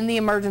dead in the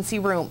emergency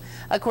room.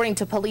 According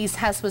to police,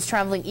 Hess was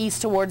traveling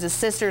east towards his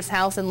sister's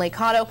house in Lake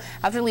Hotto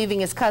after leaving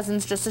his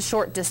cousins just a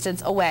short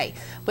distance away.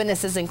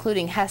 Witnesses,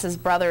 including Hess's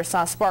brother,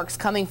 saw sparks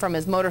coming from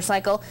his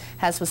motorcycle.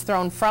 Hess was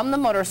thrown from the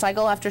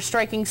motorcycle after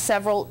striking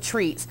several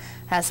trees.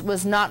 Hess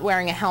was not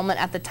wearing a helmet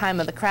at the time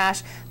of the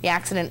crash. The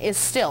accident is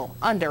still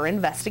under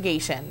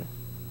investigation.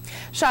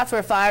 Shots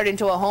were fired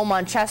into a home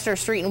on Chester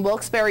Street in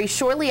Wilkes-Barre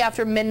shortly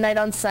after midnight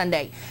on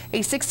Sunday. A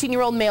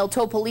 16-year-old male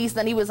told police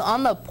that he was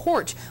on the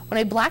porch when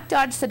a black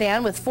Dodge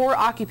sedan with 4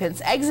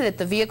 occupants exited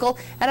the vehicle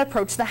and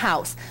approached the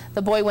house.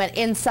 The boy went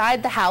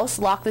inside the house,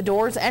 locked the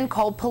doors, and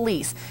called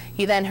police.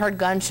 He then heard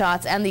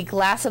gunshots and the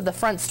glass of the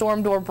front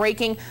storm door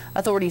breaking.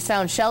 Authorities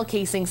found shell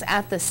casings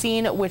at the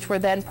scene, which were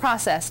then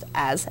processed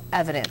as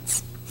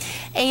evidence.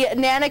 A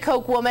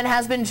Nanacoke woman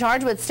has been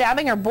charged with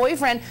stabbing her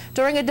boyfriend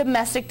during a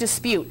domestic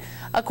dispute.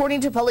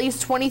 According to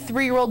police,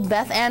 23-year-old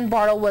Beth Ann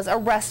Bartle was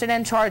arrested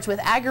and charged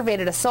with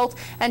aggravated assault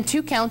and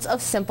 2 counts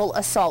of simple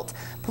assault.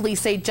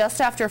 Police say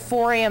just after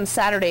 4 a.m.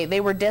 Saturday,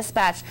 they were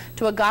dispatched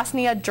to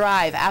Agosnia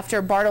Drive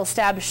after Bartle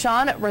stabbed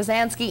Sean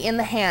Rosansky in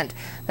the hand.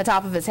 The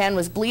top of his hand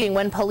was bleeding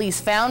when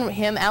police found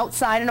him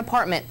outside an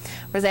apartment.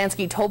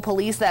 Rosansky told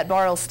police that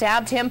Bartle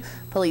stabbed him.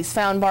 Police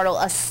found Bartle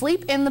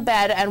asleep in the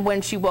bed, and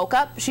when she woke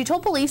up, she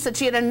told police that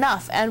she had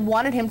enough and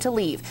wanted him to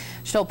leave.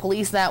 She told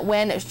police that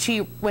when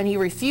he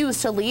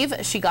refused to leave,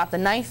 she got the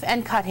knife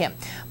and cut him.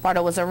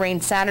 Barta was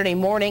arraigned Saturday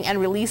morning and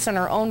released on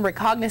her own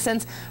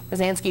recognizance.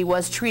 Brzezinski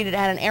was treated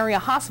at an area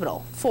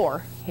hospital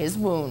for his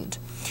wound.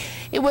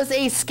 It was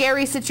a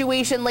scary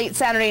situation late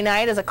Saturday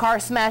night as a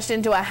car smashed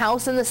into a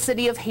house in the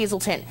city of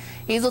Hazleton.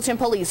 Hazleton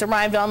police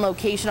arrived on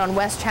location on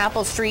West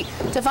Chapel Street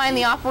to find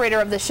the operator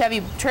of the Chevy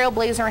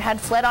Trailblazer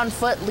had fled on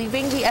foot,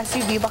 leaving the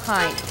SUV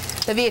behind.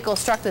 The vehicle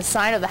struck the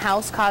side of the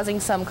house, causing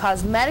some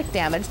cosmetic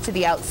damage to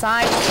the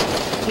outside.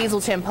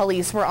 Hazleton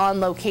police were on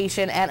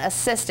location and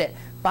assisted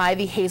by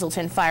the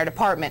Hazleton Fire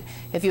Department.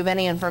 If you have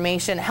any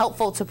information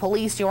helpful to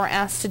police, you are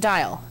asked to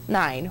dial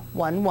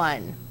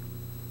 911.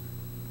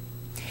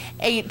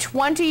 A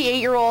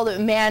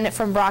 28-year-old man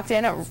from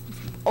Brockton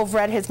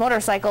overread his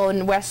motorcycle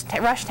in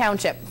Rush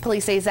Township.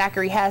 Police say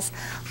Zachary Hess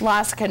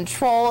lost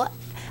control.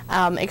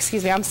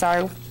 Excuse me, I'm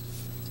sorry.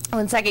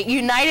 1 second.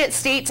 United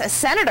States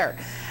Senator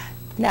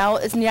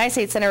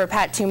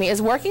Pat Toomey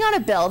is working on a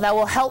bill that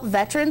will help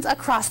veterans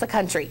across the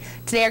country.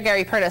 Today, our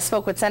Gary Perna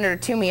spoke with Senator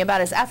Toomey about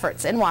his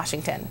efforts in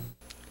Washington.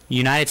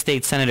 United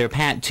States Senator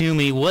Pat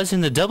Toomey was in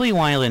the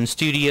WYLN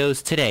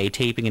studios today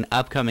taping an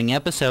upcoming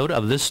episode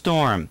of The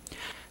Storm.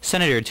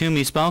 Senator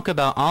Toomey spoke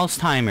about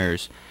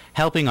Alzheimer's,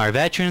 helping our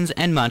veterans,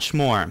 and much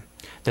more.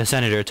 The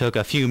senator took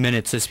a few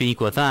minutes to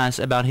speak with us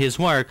about his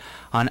work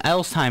on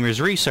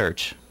Alzheimer's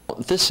research.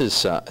 This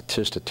is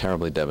just a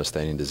terribly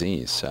devastating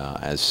disease.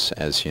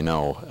 As you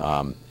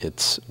know,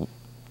 it's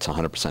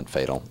 100%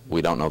 fatal.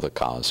 We don't know the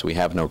cause. We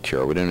have no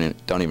cure. We don't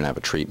even have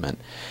a treatment.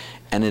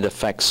 And it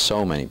affects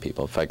so many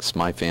people. It affects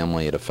my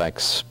family. It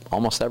affects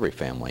almost every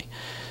family.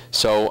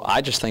 So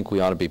I just think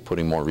we ought to be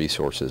putting more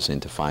resources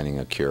into finding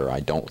a cure. I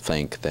don't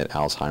think that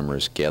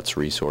Alzheimer's gets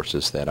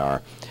resources that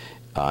are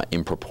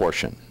in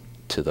proportion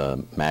to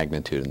the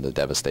magnitude and the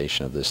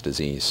devastation of this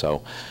disease.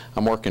 So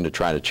I'm working to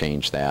try to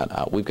change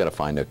that. We've got to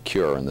find a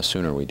cure, and the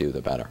sooner we do,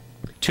 the better.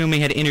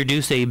 Toomey had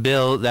introduced a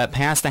bill that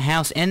passed the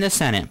House and the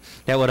Senate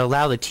that would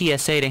allow the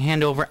TSA to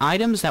hand over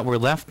items that were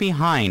left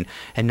behind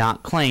and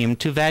not claimed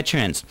to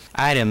veterans,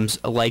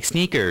 items like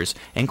sneakers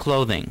and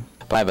clothing.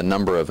 I have a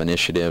number of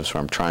initiatives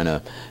where I'm trying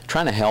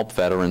to help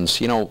veterans.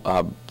 You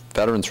know,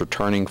 veterans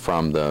returning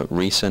from the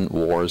recent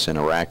wars in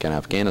Iraq and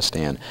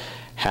Afghanistan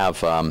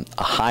have a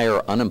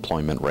higher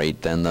unemployment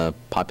rate than the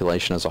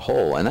population as a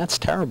whole, and that's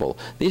terrible.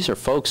 These are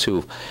folks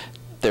who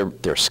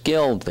they're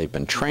skilled, they've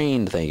been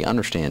trained, they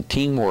understand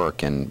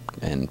teamwork and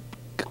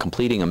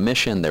completing a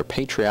mission, they're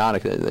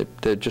patriotic,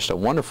 they're just a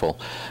wonderful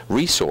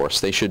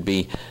resource. They should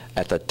be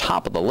at the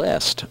top of the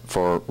list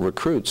for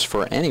recruits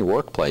for any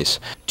workplace.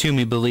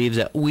 Toomey believes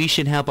that we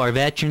should help our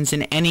veterans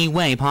in any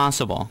way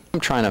possible. I'm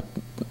trying to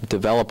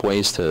develop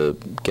ways to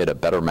get a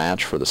better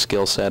match for the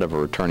skill set of a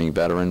returning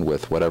veteran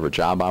with whatever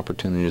job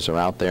opportunities are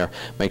out there,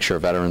 make sure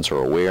veterans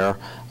are aware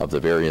of the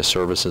various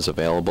services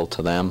available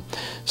to them.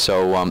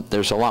 So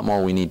there's a lot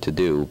more we need to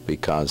do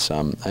because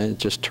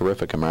just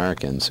terrific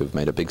Americans who've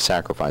made a big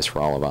sacrifice for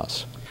all of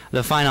us.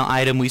 The final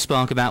item we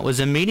spoke about was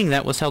a meeting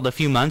that was held a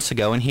few months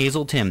ago in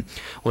Hazleton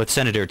with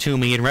Senator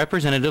Toomey and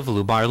Representative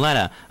Lou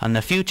Barletta on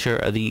the future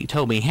of the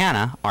Toby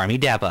Hanna Army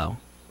Depot.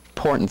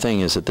 Important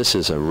thing is that this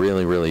is a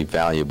really, really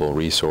valuable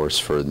resource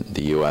for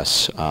the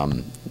U.S.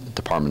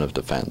 Department of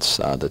Defense.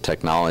 The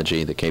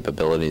technology, the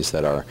capabilities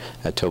that are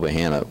at Toby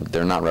Hanna,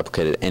 they're not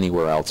replicated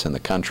anywhere else in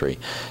the country.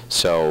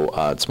 So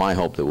it's my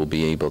hope that we'll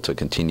be able to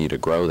continue to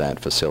grow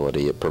that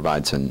facility. It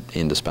provides an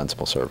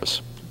indispensable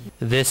service.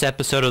 This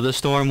episode of The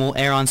Storm will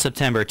air on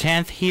September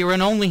 10th, here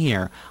and only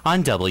here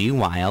on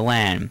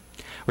WYLN.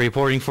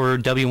 Reporting for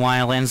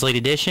WYLN's Late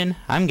Edition,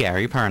 I'm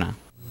Gary Perna.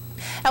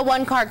 A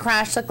one-car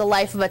crash took the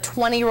life of a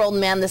 20-year-old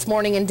man this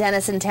morning in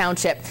Denison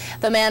Township.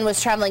 The man was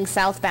traveling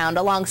southbound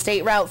along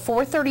State Route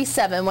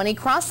 437 when he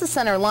crossed the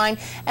center line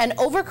and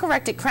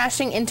overcorrected,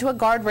 crashing into a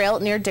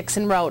guardrail near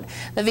Dixon Road.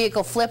 The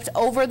vehicle flipped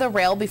over the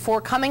rail before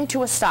coming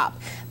to a stop.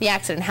 The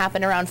accident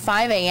happened around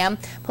 5 a.m.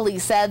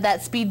 Police said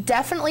that speed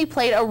definitely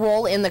played a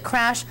role in the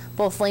crash.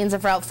 Both lanes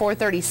of Route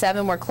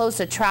 437 were closed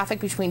to traffic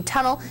between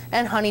Tunnel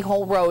and Honey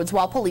Hole roads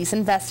while police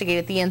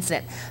investigated the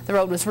incident. The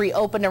road was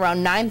reopened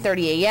around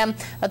 9:30 a.m.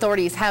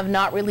 Authorities have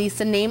not released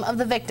the name of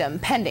the victim,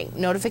 pending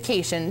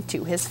notification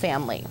to his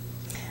family.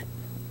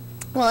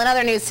 Well, in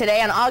other news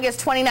today, on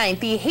August 29th,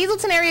 the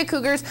Hazleton area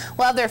Cougars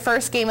will have their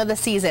first game of the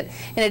season.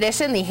 In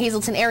addition, the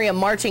Hazleton area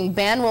marching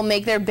band will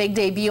make their big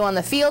debut on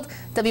the field.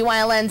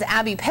 WYLN's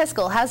Abby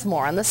Piskel has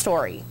more on the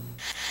story.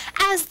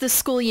 As the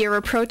school year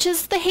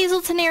approaches, the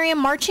Hazleton area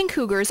Marching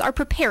Cougars are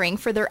preparing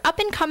for their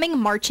up-and-coming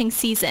marching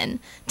season.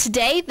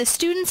 Today, the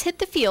students hit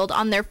the field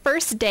on their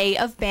first day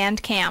of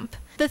band camp.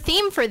 The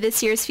theme for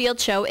this year's field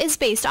show is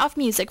based off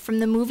music from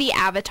the movie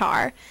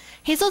Avatar.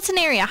 Hazleton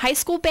area high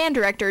school band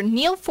director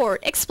Neil Fort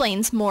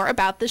explains more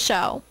about the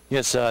show.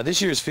 Yes,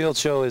 this year's field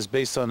show is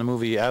based on the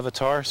movie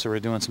Avatar, so we're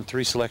doing some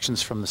 3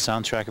 selections from the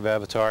soundtrack of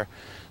Avatar.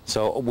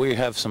 So we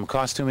have some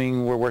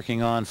costuming we're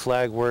working on,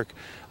 flag work,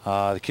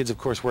 the kids of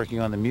course working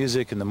on the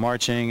music and the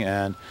marching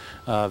and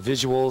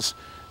visuals.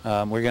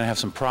 We're going to have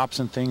some props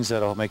and things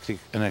that'll make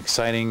an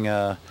exciting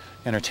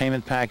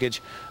entertainment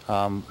package.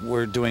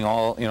 We're doing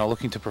all,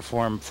 looking to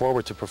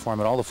forward to perform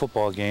at all the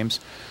football games,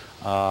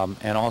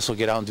 and also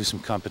get out and do some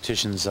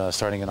competitions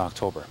starting in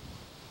October.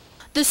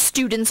 The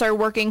students are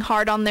working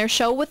hard on their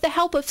show with the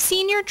help of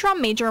senior drum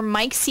major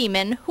Mike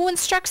Seaman, who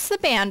instructs the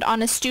band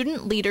on a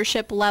student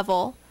leadership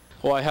level.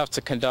 Well, I have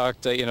to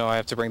conduct, I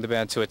have to bring the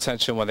band to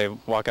attention when they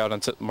march out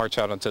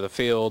onto the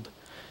field,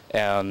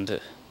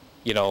 and,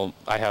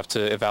 I have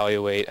to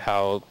evaluate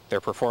how their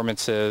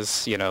performance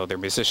is, their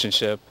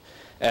musicianship,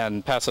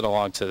 and pass it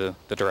along to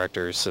the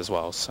directors as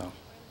well, so.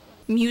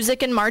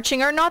 Music and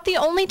marching are not the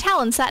only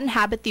talents that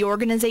inhabit the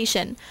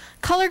organization.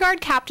 Color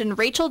Guard Captain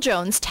Rachel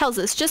Jones tells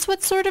us just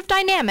what sort of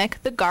dynamic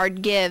the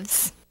Guard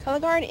gives. Color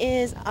Guard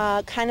is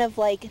kind of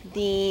like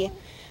the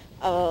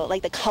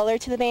color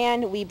to the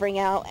band. We bring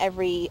out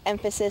every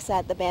emphasis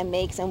that the band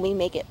makes, and we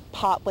make it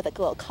pop with a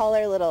little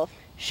color, little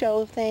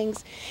show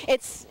things.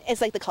 It's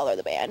like the color of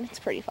the band. It's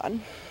pretty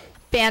fun.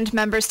 Band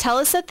members tell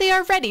us that they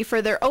are ready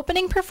for their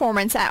opening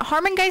performance at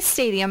Harmon-Geist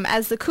Stadium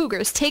as the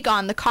Cougars take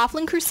on the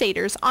Coughlin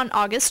Crusaders on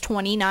August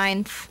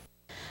 29th.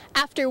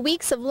 After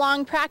weeks of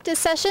long practice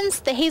sessions,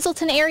 the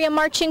Hazleton area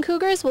Marching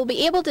Cougars will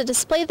be able to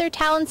display their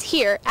talents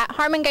here at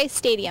Harmon-Geist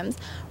Stadium,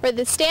 where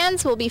the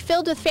stands will be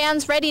filled with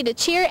fans ready to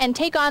cheer and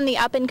take on the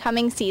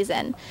up-and-coming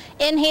season.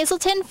 In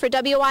Hazleton, for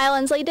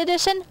WYLN's Late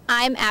Edition,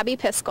 I'm Abby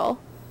Piskel.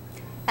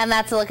 And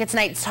that's a look at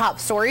tonight's top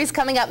stories.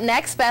 Coming up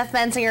next, Beth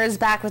Bensinger is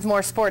back with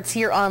more sports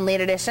here on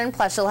Late Edition.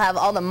 Plus, she'll have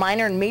all the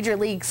minor and major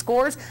league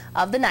scores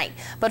of the night.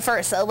 But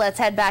first, let's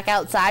head back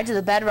outside to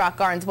the Bedrock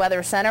Gardens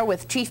Weather Center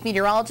with Chief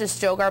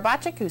Meteorologist Joe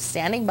Garbacik, who's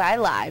standing by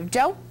live.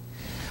 Joe?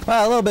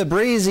 Well, a little bit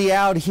breezy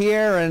out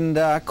here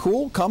and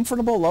cool,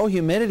 comfortable, low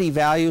humidity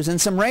values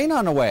and some rain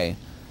on the way.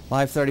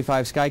 Live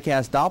 35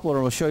 Skycast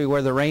Doppler will show you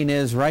where the rain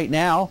is right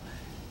now,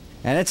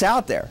 and it's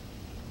out there.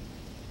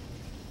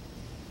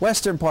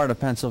 Western part of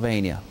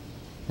Pennsylvania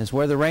is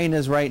where the rain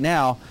is right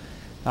now.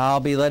 I'll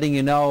be letting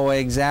you know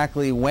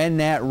exactly when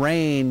that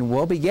rain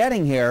will be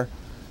getting here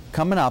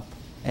coming up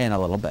in a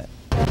little bit.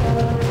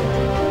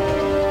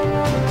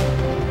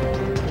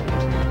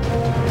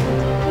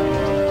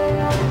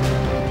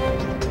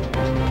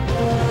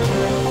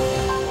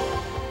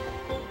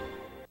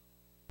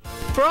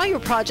 For all your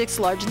projects,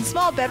 large and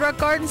small, Bedrock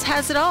Gardens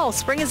has it all.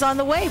 Spring is on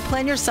the way.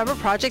 Plan your summer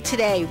project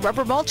today.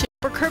 Rubber mulch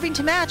or curbing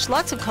to match.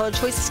 Lots of color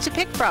choices to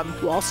pick from.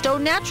 Wall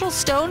stone, natural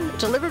stone,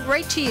 delivered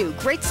right to you.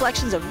 Great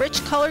selections of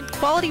rich colored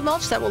quality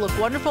mulch that will look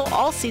wonderful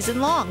all season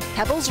long.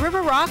 Pebbles,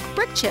 river rock,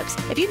 brick chips.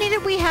 If you need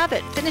it, we have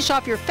it. Finish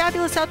off your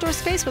fabulous outdoor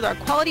space with our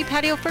quality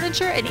patio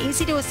furniture and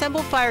easy to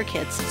assemble fire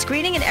kits.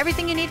 Screening and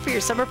everything you need for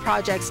your summer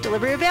projects.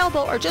 Delivery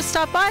available, or just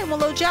stop by and we'll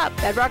load you up.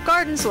 Bedrock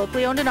Gardens,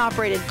 locally owned and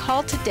operated.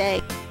 Call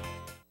today.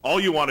 All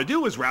you want to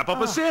do is wrap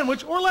up a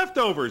sandwich or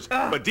leftovers,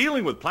 but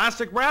dealing with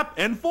plastic wrap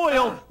and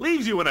foil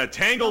leaves you in a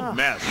tangled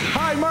mess.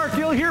 Hi, Mark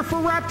Gill here for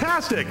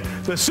Wraptastic,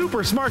 the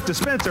super smart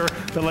dispenser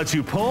that lets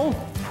you pull,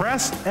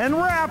 press, and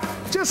wrap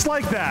just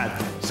like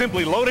that.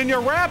 Simply load in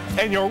your wrap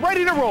and you're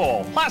ready to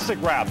roll. Plastic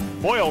wrap,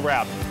 foil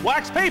wrap,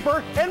 wax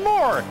paper, and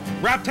more.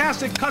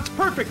 Wraptastic cuts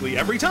perfectly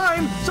every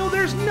time, so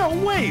there's no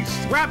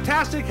waste.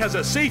 Wraptastic has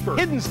a safer,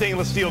 hidden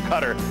stainless steel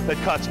cutter that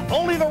cuts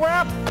only the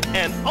wrap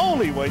and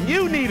only when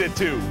you need it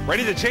to.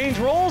 Ready to change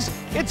rolls?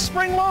 It's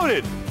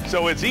spring-loaded,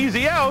 so it's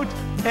easy out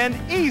and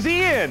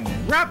easy in.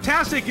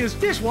 Wraptastic is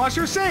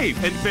dishwasher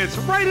safe and fits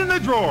right in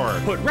the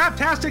drawer. Put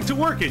Wraptastic to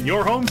work in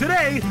your home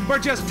today for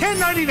just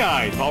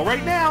 $10.99. Call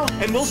right now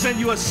and we'll send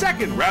you a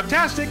second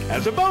Wraptastic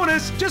as a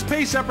bonus. Just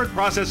pay separate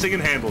processing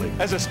and handling.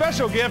 As a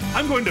special gift,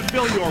 I'm going to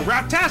fill your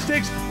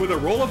Wraptastics with a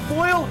roll of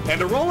foil and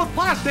a roll of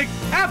plastic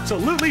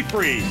absolutely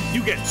free.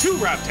 You get 2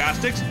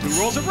 Wraptastics, 2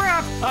 rolls of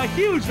wrap, a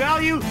huge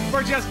value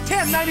for just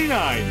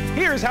 $10.99.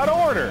 Here's how to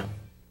order.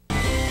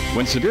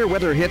 When severe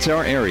weather hits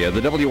our area,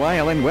 the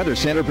WILN Weather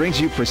Center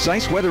brings you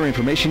precise weather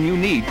information you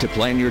need to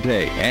plan your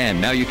day. And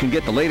now you can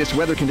get the latest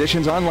weather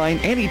conditions online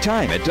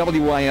anytime at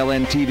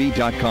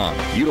WILNTV.com.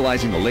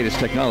 Utilizing the latest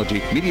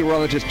technology,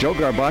 meteorologist Joe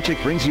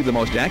Garbacik brings you the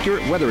most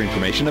accurate weather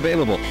information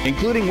available,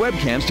 including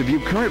webcams to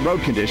view current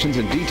road conditions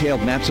and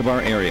detailed maps of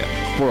our area.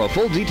 For a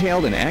full,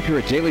 detailed, and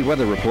accurate daily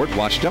weather report,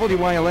 watch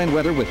WILN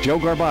Weather with Joe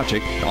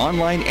Garbacik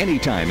online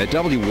anytime at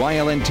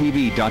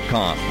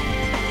WILNTV.com.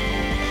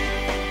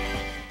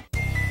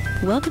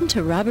 Welcome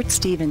to Robert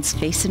Stevens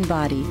Face and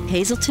Body,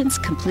 Hazleton's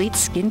complete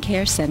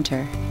skincare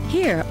center.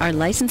 Here, our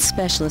licensed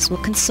specialists will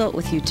consult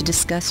with you to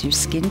discuss your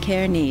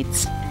skincare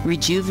needs,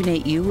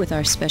 rejuvenate you with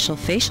our special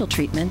facial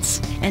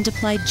treatments, and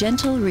apply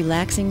gentle,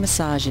 relaxing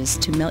massages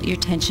to melt your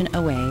tension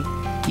away,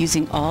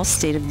 using all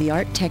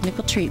state-of-the-art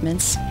technical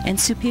treatments and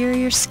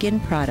superior skin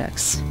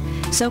products.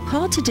 So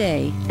call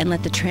today and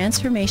let the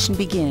transformation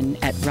begin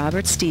at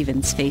Robert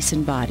Stevens Face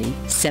and Body,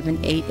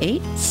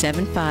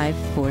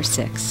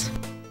 788-7546.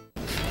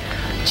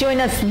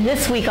 Join us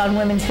this week on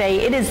Women's Day.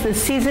 It is the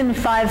season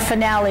 5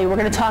 finale. We're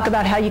going to talk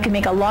about how you can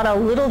make a lot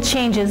of little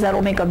changes that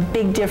will make a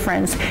big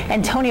difference.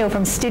 Antonio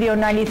from Studio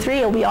 93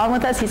 will be on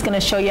with us. He's going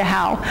to show you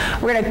how.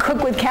 We're going to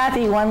cook with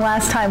Kathy one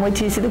last time. Wait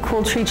till you see the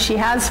cool treats she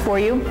has for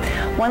you.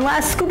 One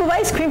last scoop of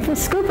ice cream from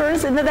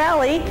Scoopers in the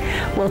Valley.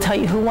 We'll tell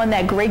you who won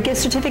that great gift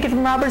certificate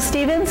from Robert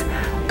Stevens.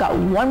 Got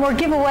one more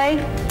giveaway,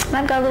 and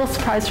I've got a little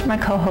surprise for my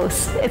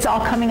co-hosts. It's all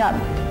coming up.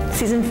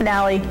 Season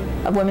finale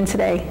of Women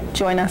Today.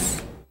 Join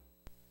us.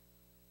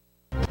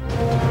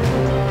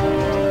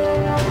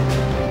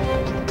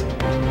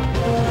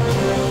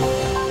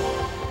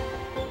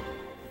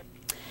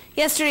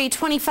 Yesterday,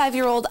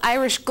 25-year-old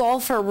Irish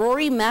golfer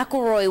Rory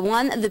McIlroy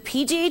won the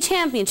PGA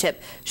Championship,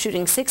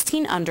 shooting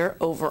 16 under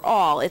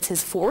overall. It's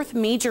his 4th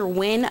major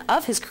win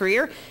of his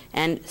career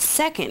and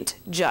 2nd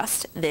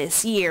just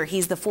this year.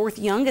 He's the 4th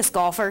youngest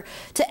golfer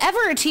to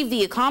ever achieve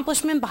the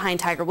accomplishment, behind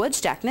Tiger Woods,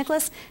 Jack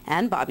Nicklaus,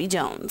 and Bobby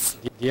Jones.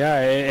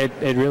 Yeah,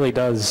 it really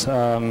does.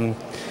 You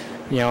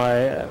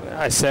know,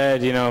 I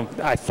said, you know,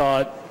 I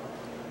thought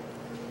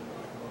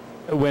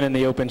winning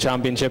the Open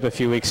Championship a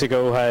few weeks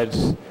ago had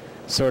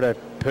sort of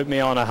put me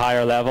on a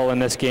higher level in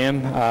this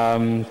game,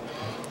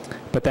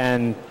 but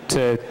then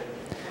to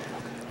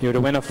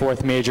win a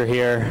 4th major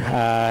here,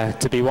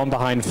 to be one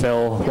behind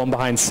Phil, one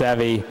behind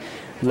Seve,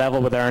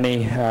 level with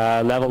Ernie,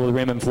 level with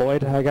Raymond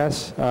Floyd, I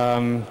guess. I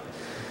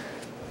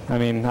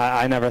mean,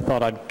 I never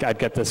thought I'd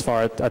get this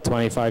far at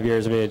 25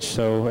 years of age,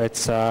 so it's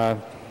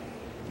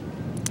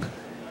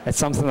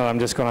something that I'm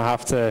just going to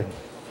have to,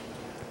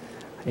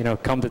 you know,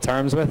 come to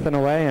terms with in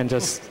a way, and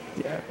just,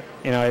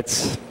 you know,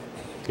 it's,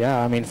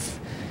 yeah, I mean,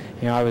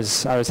 you know, I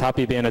was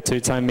happy being a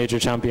 2-time major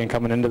champion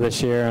coming into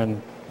this year,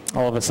 and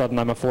all of a sudden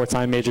I'm a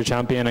 4-time major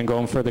champion and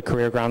going for the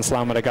career Grand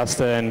Slam at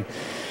Augusta in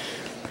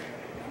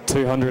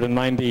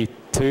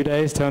 292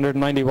 days,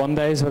 291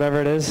 days, whatever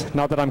it is.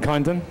 Not that I'm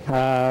counting,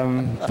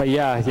 but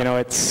yeah, you know,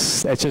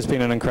 it's just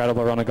been an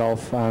incredible run of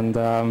golf, and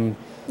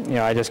you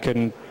know, I just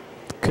couldn't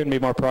be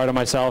more proud of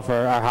myself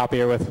or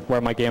happier with where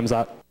my game's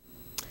at.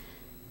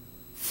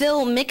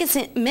 Phil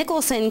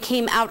Mickelson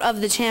came out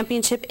of the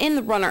championship in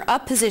the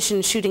runner-up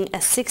position, shooting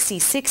a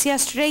 66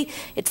 yesterday.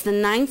 It's the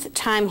 9th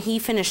time he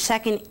finished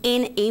 2nd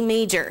in a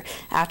major.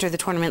 After the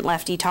tournament,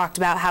 lefty talked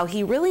about how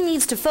he really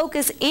needs to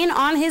focus in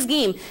on his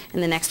game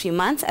in the next few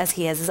months, as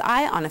he has his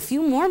eye on a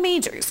few more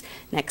majors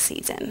next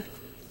season.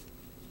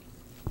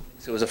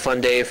 So it was a fun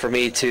day for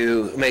me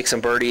to make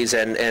some birdies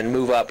and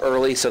move up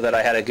early so that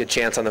I had a good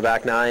chance on the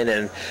back 9.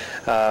 And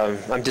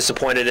I'm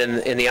disappointed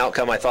in the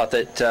outcome. I thought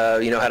that,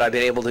 you know, had I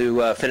been able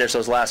to finish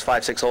those last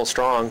 5-6 holes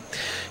strong,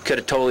 could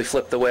have totally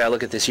flipped the way I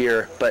look at this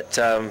year. But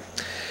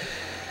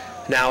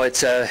now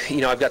it's,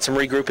 you know, I've got some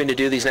regrouping to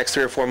do these next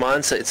 3 or 4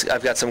 months.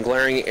 I've got some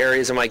glaring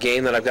areas of my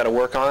game that I've got to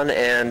work on,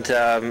 and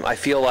I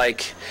feel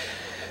like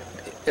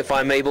if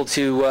I'm able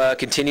to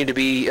continue to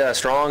be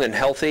strong and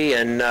healthy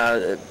and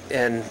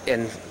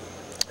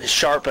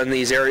sharp on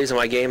these areas of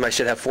my game, I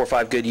should have 4 or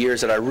 5 good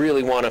years that I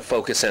really want to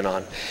focus in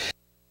on.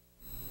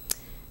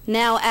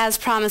 Now, as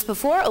promised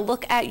before, a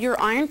look at your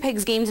Iron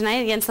Pigs game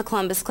tonight against the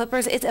Columbus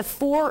Clippers. It's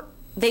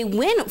they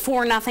win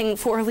 4-0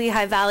 for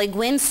Lehigh Valley.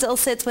 Gwynn still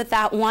sits with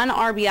that 1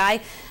 RBI,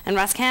 and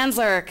Russ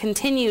Kanzler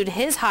continued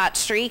his hot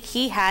streak.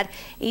 He had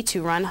a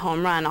 2-run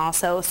home run.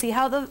 Also, see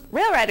how the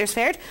Rail Riders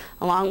fared,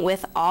 along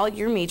with all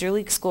your Major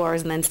League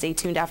scores. And then stay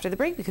tuned after the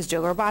break, because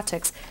Joe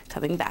Gorbatic's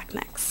coming back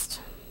next.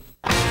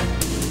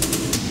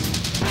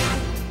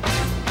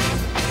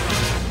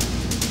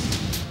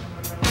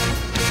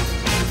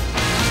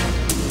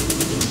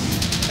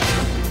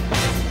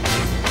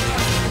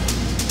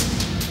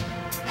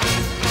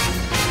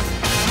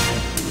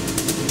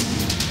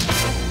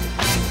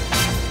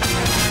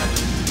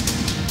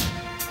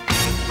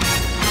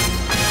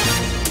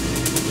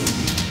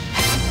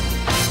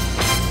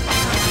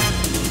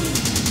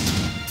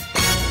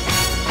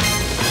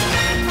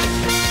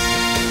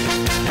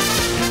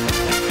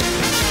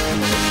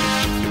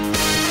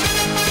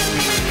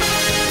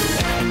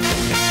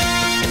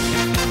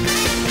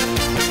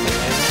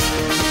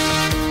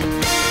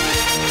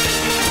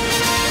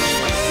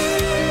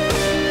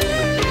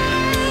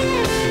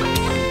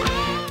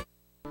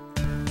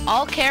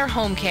 All Care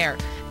Home Care,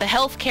 the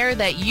health care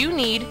that you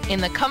need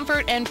in the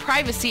comfort and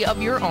privacy of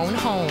your own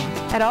home.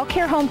 At All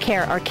Care Home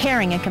Care, our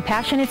caring and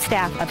compassionate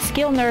staff of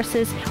skilled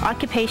nurses,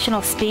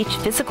 occupational, speech,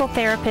 physical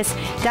therapists,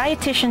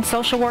 dietitian,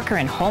 social worker,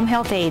 and home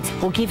health aides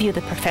will give you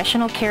the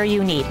professional care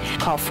you need.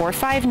 Call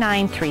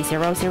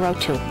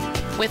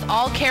 459-3002. With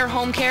All Care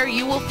Home Care,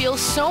 you will feel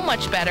so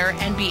much better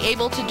and be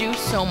able to do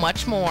so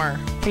much more.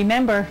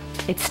 Remember,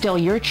 it's still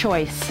your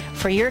choice.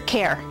 For your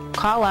care,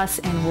 call us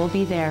and we'll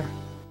be there.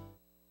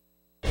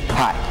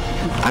 Hi,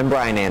 I'm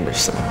Brian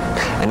Anderson,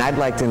 and I'd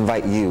like to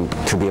invite you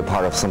to be a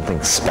part of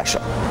something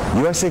special.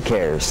 USA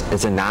Cares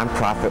is a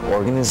nonprofit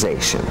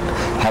organization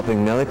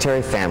helping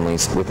military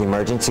families with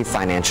emergency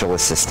financial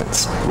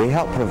assistance. We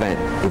help prevent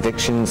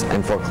evictions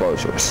and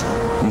foreclosures,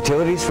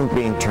 utilities from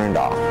being turned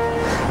off,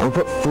 and we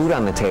put food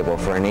on the table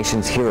for our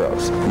nation's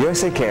heroes.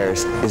 USA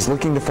Cares is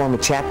looking to form a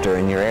chapter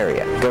in your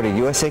area. Go to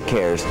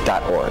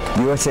usacares.org.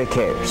 USA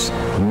Cares,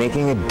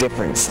 making a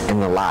difference in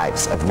the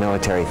lives of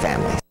military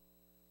families.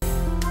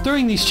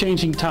 During these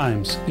changing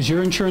times, is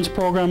your insurance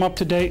program up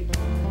to date?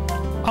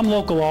 I'm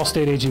local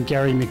Allstate agent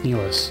Gary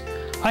McNeilis.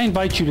 I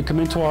invite you to come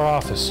into our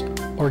office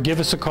or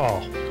give us a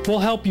call. We'll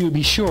help you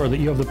be sure that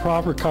you have the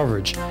proper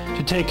coverage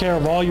to take care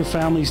of all your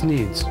family's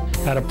needs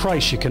at a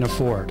price you can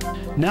afford.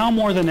 Now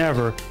more than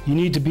ever, you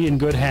need to be in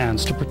good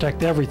hands to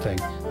protect everything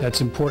that's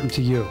important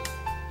to you.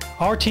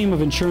 Our team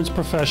of insurance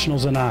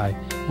professionals and I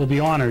will be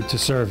honored to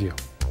serve you.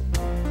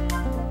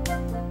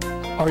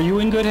 Are you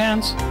in good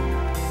hands?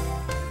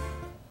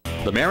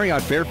 The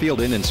Marriott Fairfield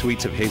Inn and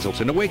Suites of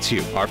Hazleton awaits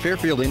you. Our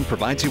Fairfield Inn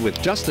provides you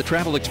with just the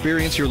travel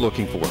experience you're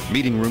looking for.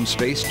 Meeting room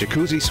space,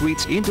 jacuzzi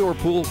suites, indoor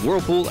pool,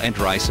 whirlpool, and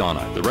dry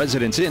sauna. The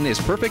Residence Inn is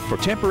perfect for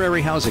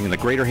temporary housing in the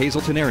greater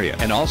Hazleton area.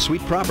 An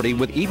all-suite property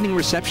with evening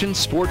reception,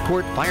 sport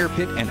court, fire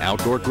pit, and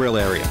outdoor grill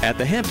area. At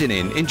the Hampton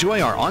Inn, enjoy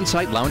our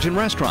on-site lounge and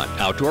restaurant,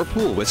 outdoor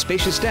pool with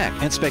spacious deck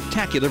and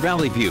spectacular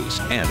valley views,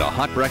 and a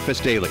hot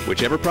breakfast daily.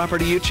 Whichever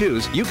property you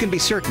choose, you can be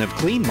certain of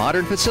clean,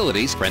 modern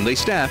facilities, friendly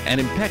staff, and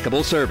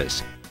impeccable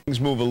service. Things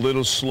move a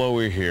little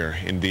slower here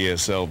in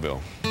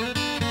DSLville.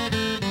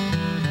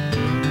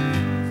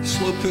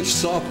 Slow pitch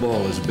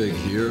softball is big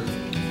here.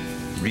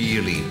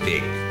 Really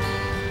big.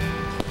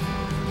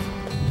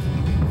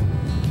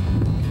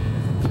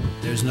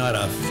 There's not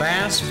a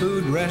fast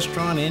food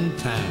restaurant in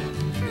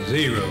town.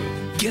 Zero.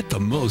 Get the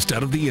most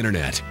out of the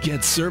internet.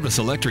 Get Service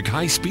Electric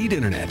high-speed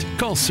internet.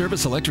 Call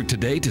Service Electric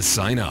today to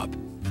sign up.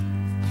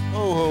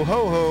 Ho, ho,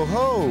 ho, ho,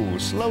 ho.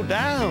 Slow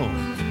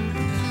down.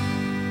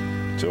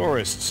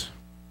 Tourists.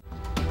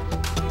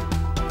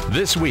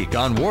 This week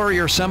on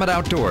Warrior Summit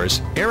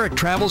Outdoors, Eric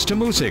travels to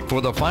Moosic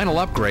for the final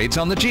upgrades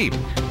on the Jeep.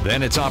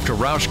 Then it's off to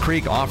Roush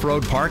Creek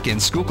Off-Road Park in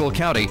Schuylkill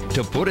County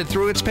to put it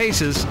through its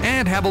paces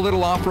and have a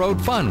little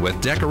off-road fun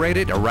with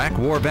decorated Iraq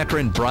War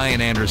veteran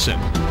Brian Anderson.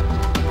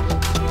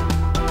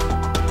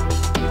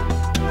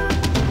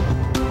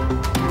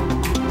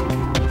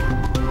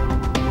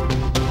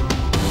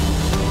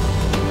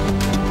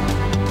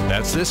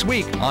 That's this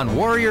week on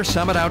Warrior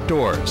Summit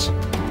Outdoors.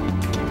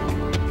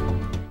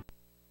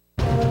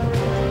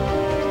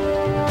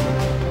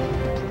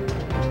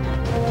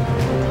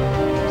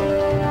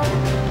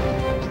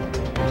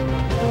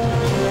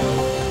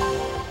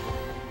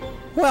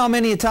 Well,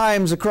 many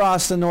times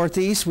across the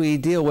Northeast we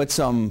deal with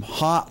some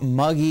hot,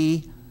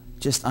 muggy,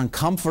 just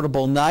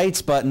uncomfortable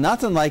nights, but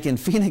nothing like in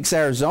Phoenix,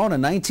 Arizona,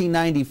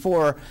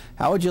 1994.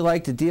 How would you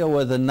like to deal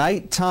with a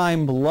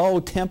nighttime low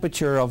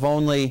temperature of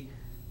only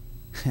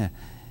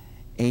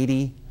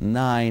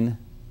 89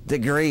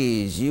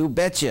 degrees? You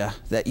betcha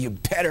that you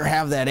better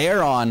have that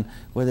air on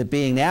with it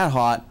being that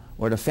hot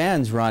or the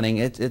fans running.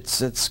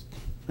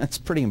 That's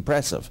pretty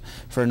impressive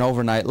for an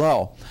overnight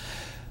low.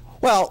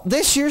 Well,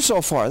 this year so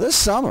far, this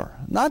summer,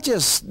 not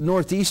just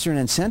northeastern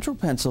and central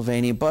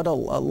Pennsylvania, but a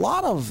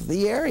lot of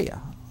the area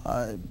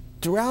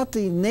throughout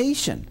the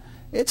nation,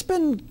 it's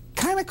been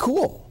kind of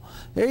cool.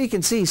 There you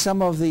can see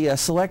some of the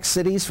select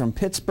cities from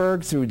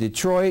Pittsburgh through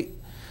Detroit,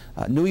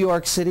 New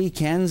York City,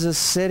 Kansas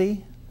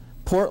City,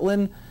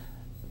 Portland.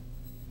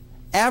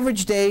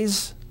 Average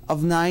days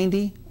of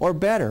 90 or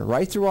better,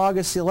 right through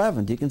August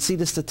 11th. You can see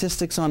the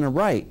statistics on the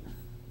right.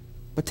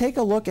 But take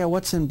a look at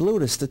what's in blue,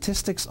 the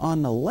statistics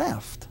on the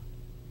left.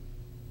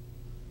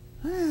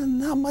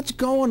 Not much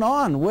going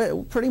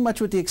on. Pretty much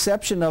with the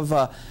exception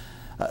of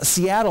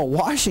Seattle,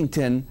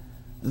 Washington,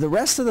 the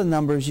rest of the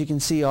numbers you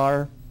can see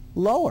are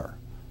lower.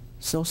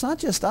 So it's not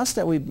just us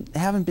that we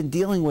haven't been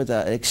dealing with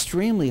an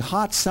extremely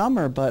hot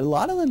summer, but a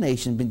lot of the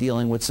nation has been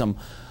dealing with some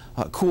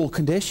cool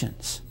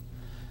conditions.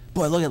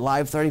 Boy, look at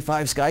Live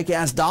 35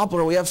 Skycast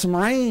Doppler. We have some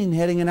rain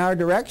heading in our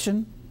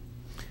direction.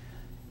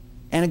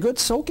 And a good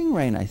soaking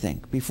rain, I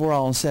think, before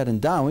all is said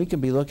and done. We could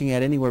be looking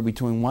at anywhere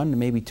between 1 to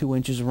maybe 2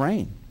 inches of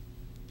rain.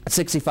 At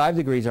 65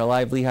 degrees are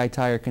live Lehigh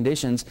tire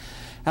conditions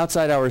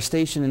outside our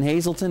station in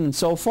Hazleton, and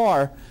so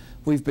far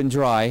we've been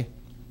dry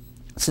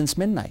since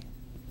midnight.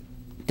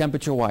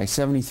 Temperature-wise,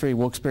 73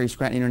 Wilkes-Barre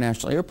Scranton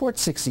International Airport,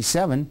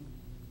 67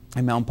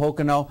 in Mount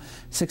Pocono,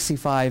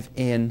 65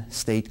 in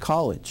State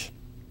College.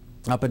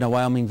 Up in the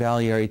Wyoming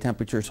Valley area,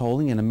 temperatures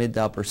holding in the mid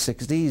to upper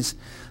 60s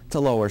to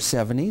lower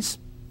 70s.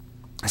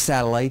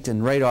 Satellite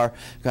and radar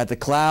got the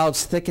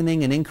clouds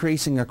thickening and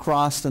increasing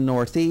across the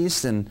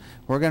northeast, and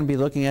we're going to be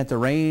looking at the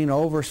rain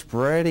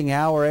overspreading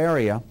our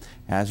area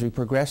as we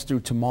progress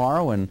through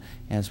tomorrow, and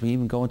as we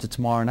even go into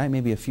tomorrow night,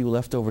 maybe a few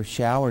leftover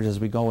showers as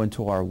we go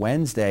into our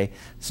Wednesday.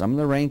 Some of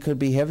the rain could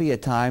be heavy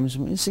at times.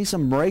 We see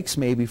some breaks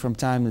maybe from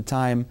time to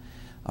time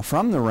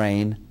from the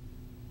rain,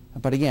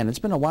 But again, it's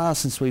been a while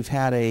since we've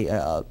had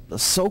a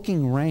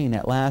soaking rain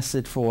that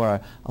lasted for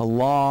a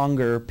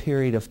longer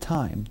period of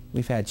time.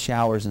 We've had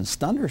showers and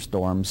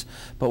thunderstorms,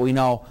 but we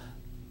know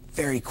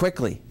very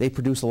quickly they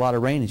produce a lot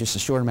of rain in just a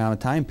short amount of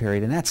time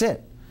period, and that's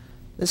it.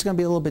 This is going to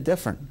be a little bit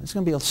different. It's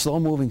going to be a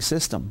slow-moving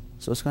system,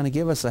 so it's going to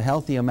give us a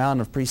healthy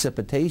amount of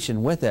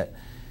precipitation with it.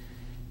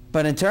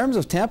 But in terms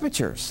of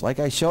temperatures, like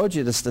I showed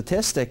you the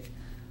statistic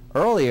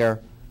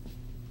earlier,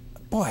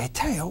 boy, I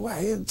tell you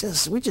what,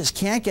 we just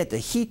can't get the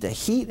heat. The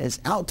heat is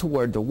out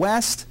toward the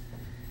west.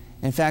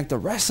 In fact, the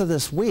rest of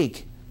this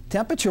week,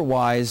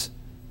 temperature-wise,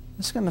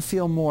 it's going to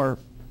feel more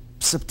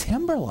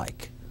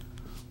September-like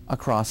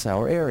across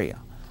our area.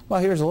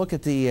 Well, here's a look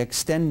at the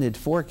extended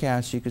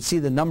forecast. You can see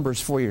the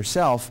numbers for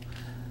yourself,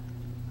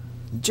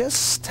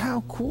 just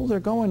how cool they're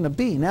going to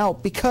be. Now,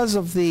 because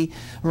of the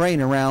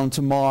rain around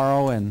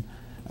tomorrow and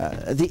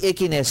the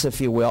ickiness, if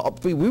you will,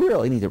 we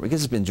really need it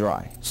because it's been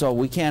dry. So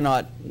we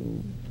cannot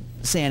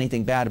say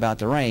anything bad about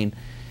the rain,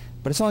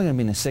 but it's only going to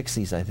be in the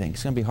 60s, I think.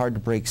 It's going to be hard to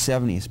break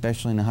 70,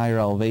 especially in the higher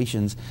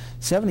elevations.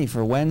 70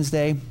 for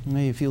Wednesday,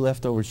 maybe a few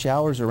leftover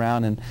showers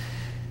around, and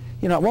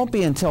you know, it won't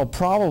be until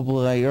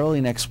probably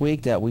early next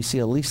week that we see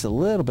at least a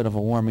little bit of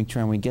a warming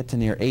trend. We get to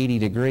near 80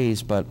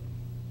 degrees, but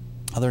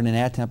other than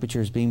that,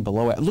 temperatures being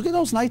below it. Look at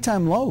those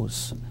nighttime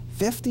lows,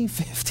 50,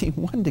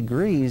 51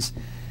 degrees.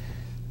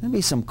 There'll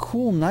be some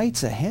cool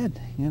nights ahead.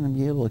 You're going to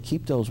be able to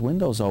keep those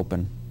windows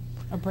open.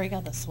 Or break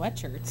out the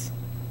sweatshirts.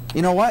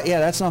 You know what? Yeah,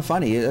 that's not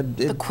funny.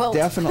 The quilt.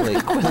 Definitely.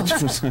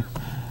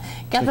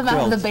 Get them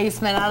out of the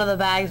basement, out of the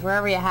bags,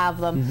 wherever you have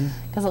them,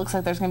 because it looks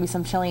like there's going to be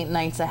some chilly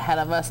nights ahead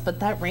of us. But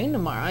that rain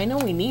tomorrow, I know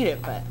we need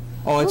it, but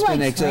oh, it's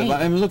been excellent.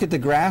 I mean, look at the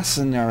grass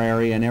in our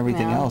area and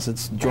everything else.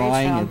 It's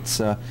drying. It's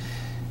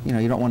you know,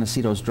 you don't want to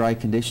see those dry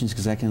conditions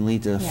because that can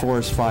lead to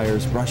forest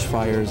fires, brush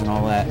fires, and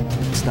all that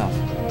stuff.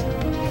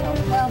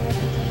 Well,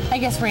 I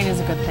guess rain is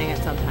a good thing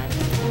at some time.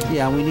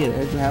 Yeah, we need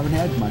it. We haven't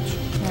had much.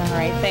 All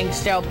right,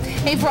 thanks, Joe.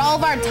 Hey, for all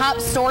of our top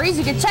stories,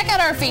 you can check out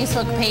our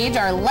Facebook page,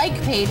 our like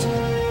page,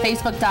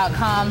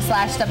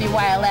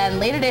 facebook.com/WYLN,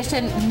 late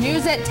edition,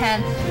 news at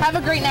 10. Have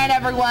a great night,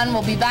 everyone.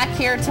 We'll be back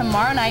here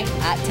tomorrow night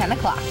at 10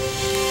 o'clock.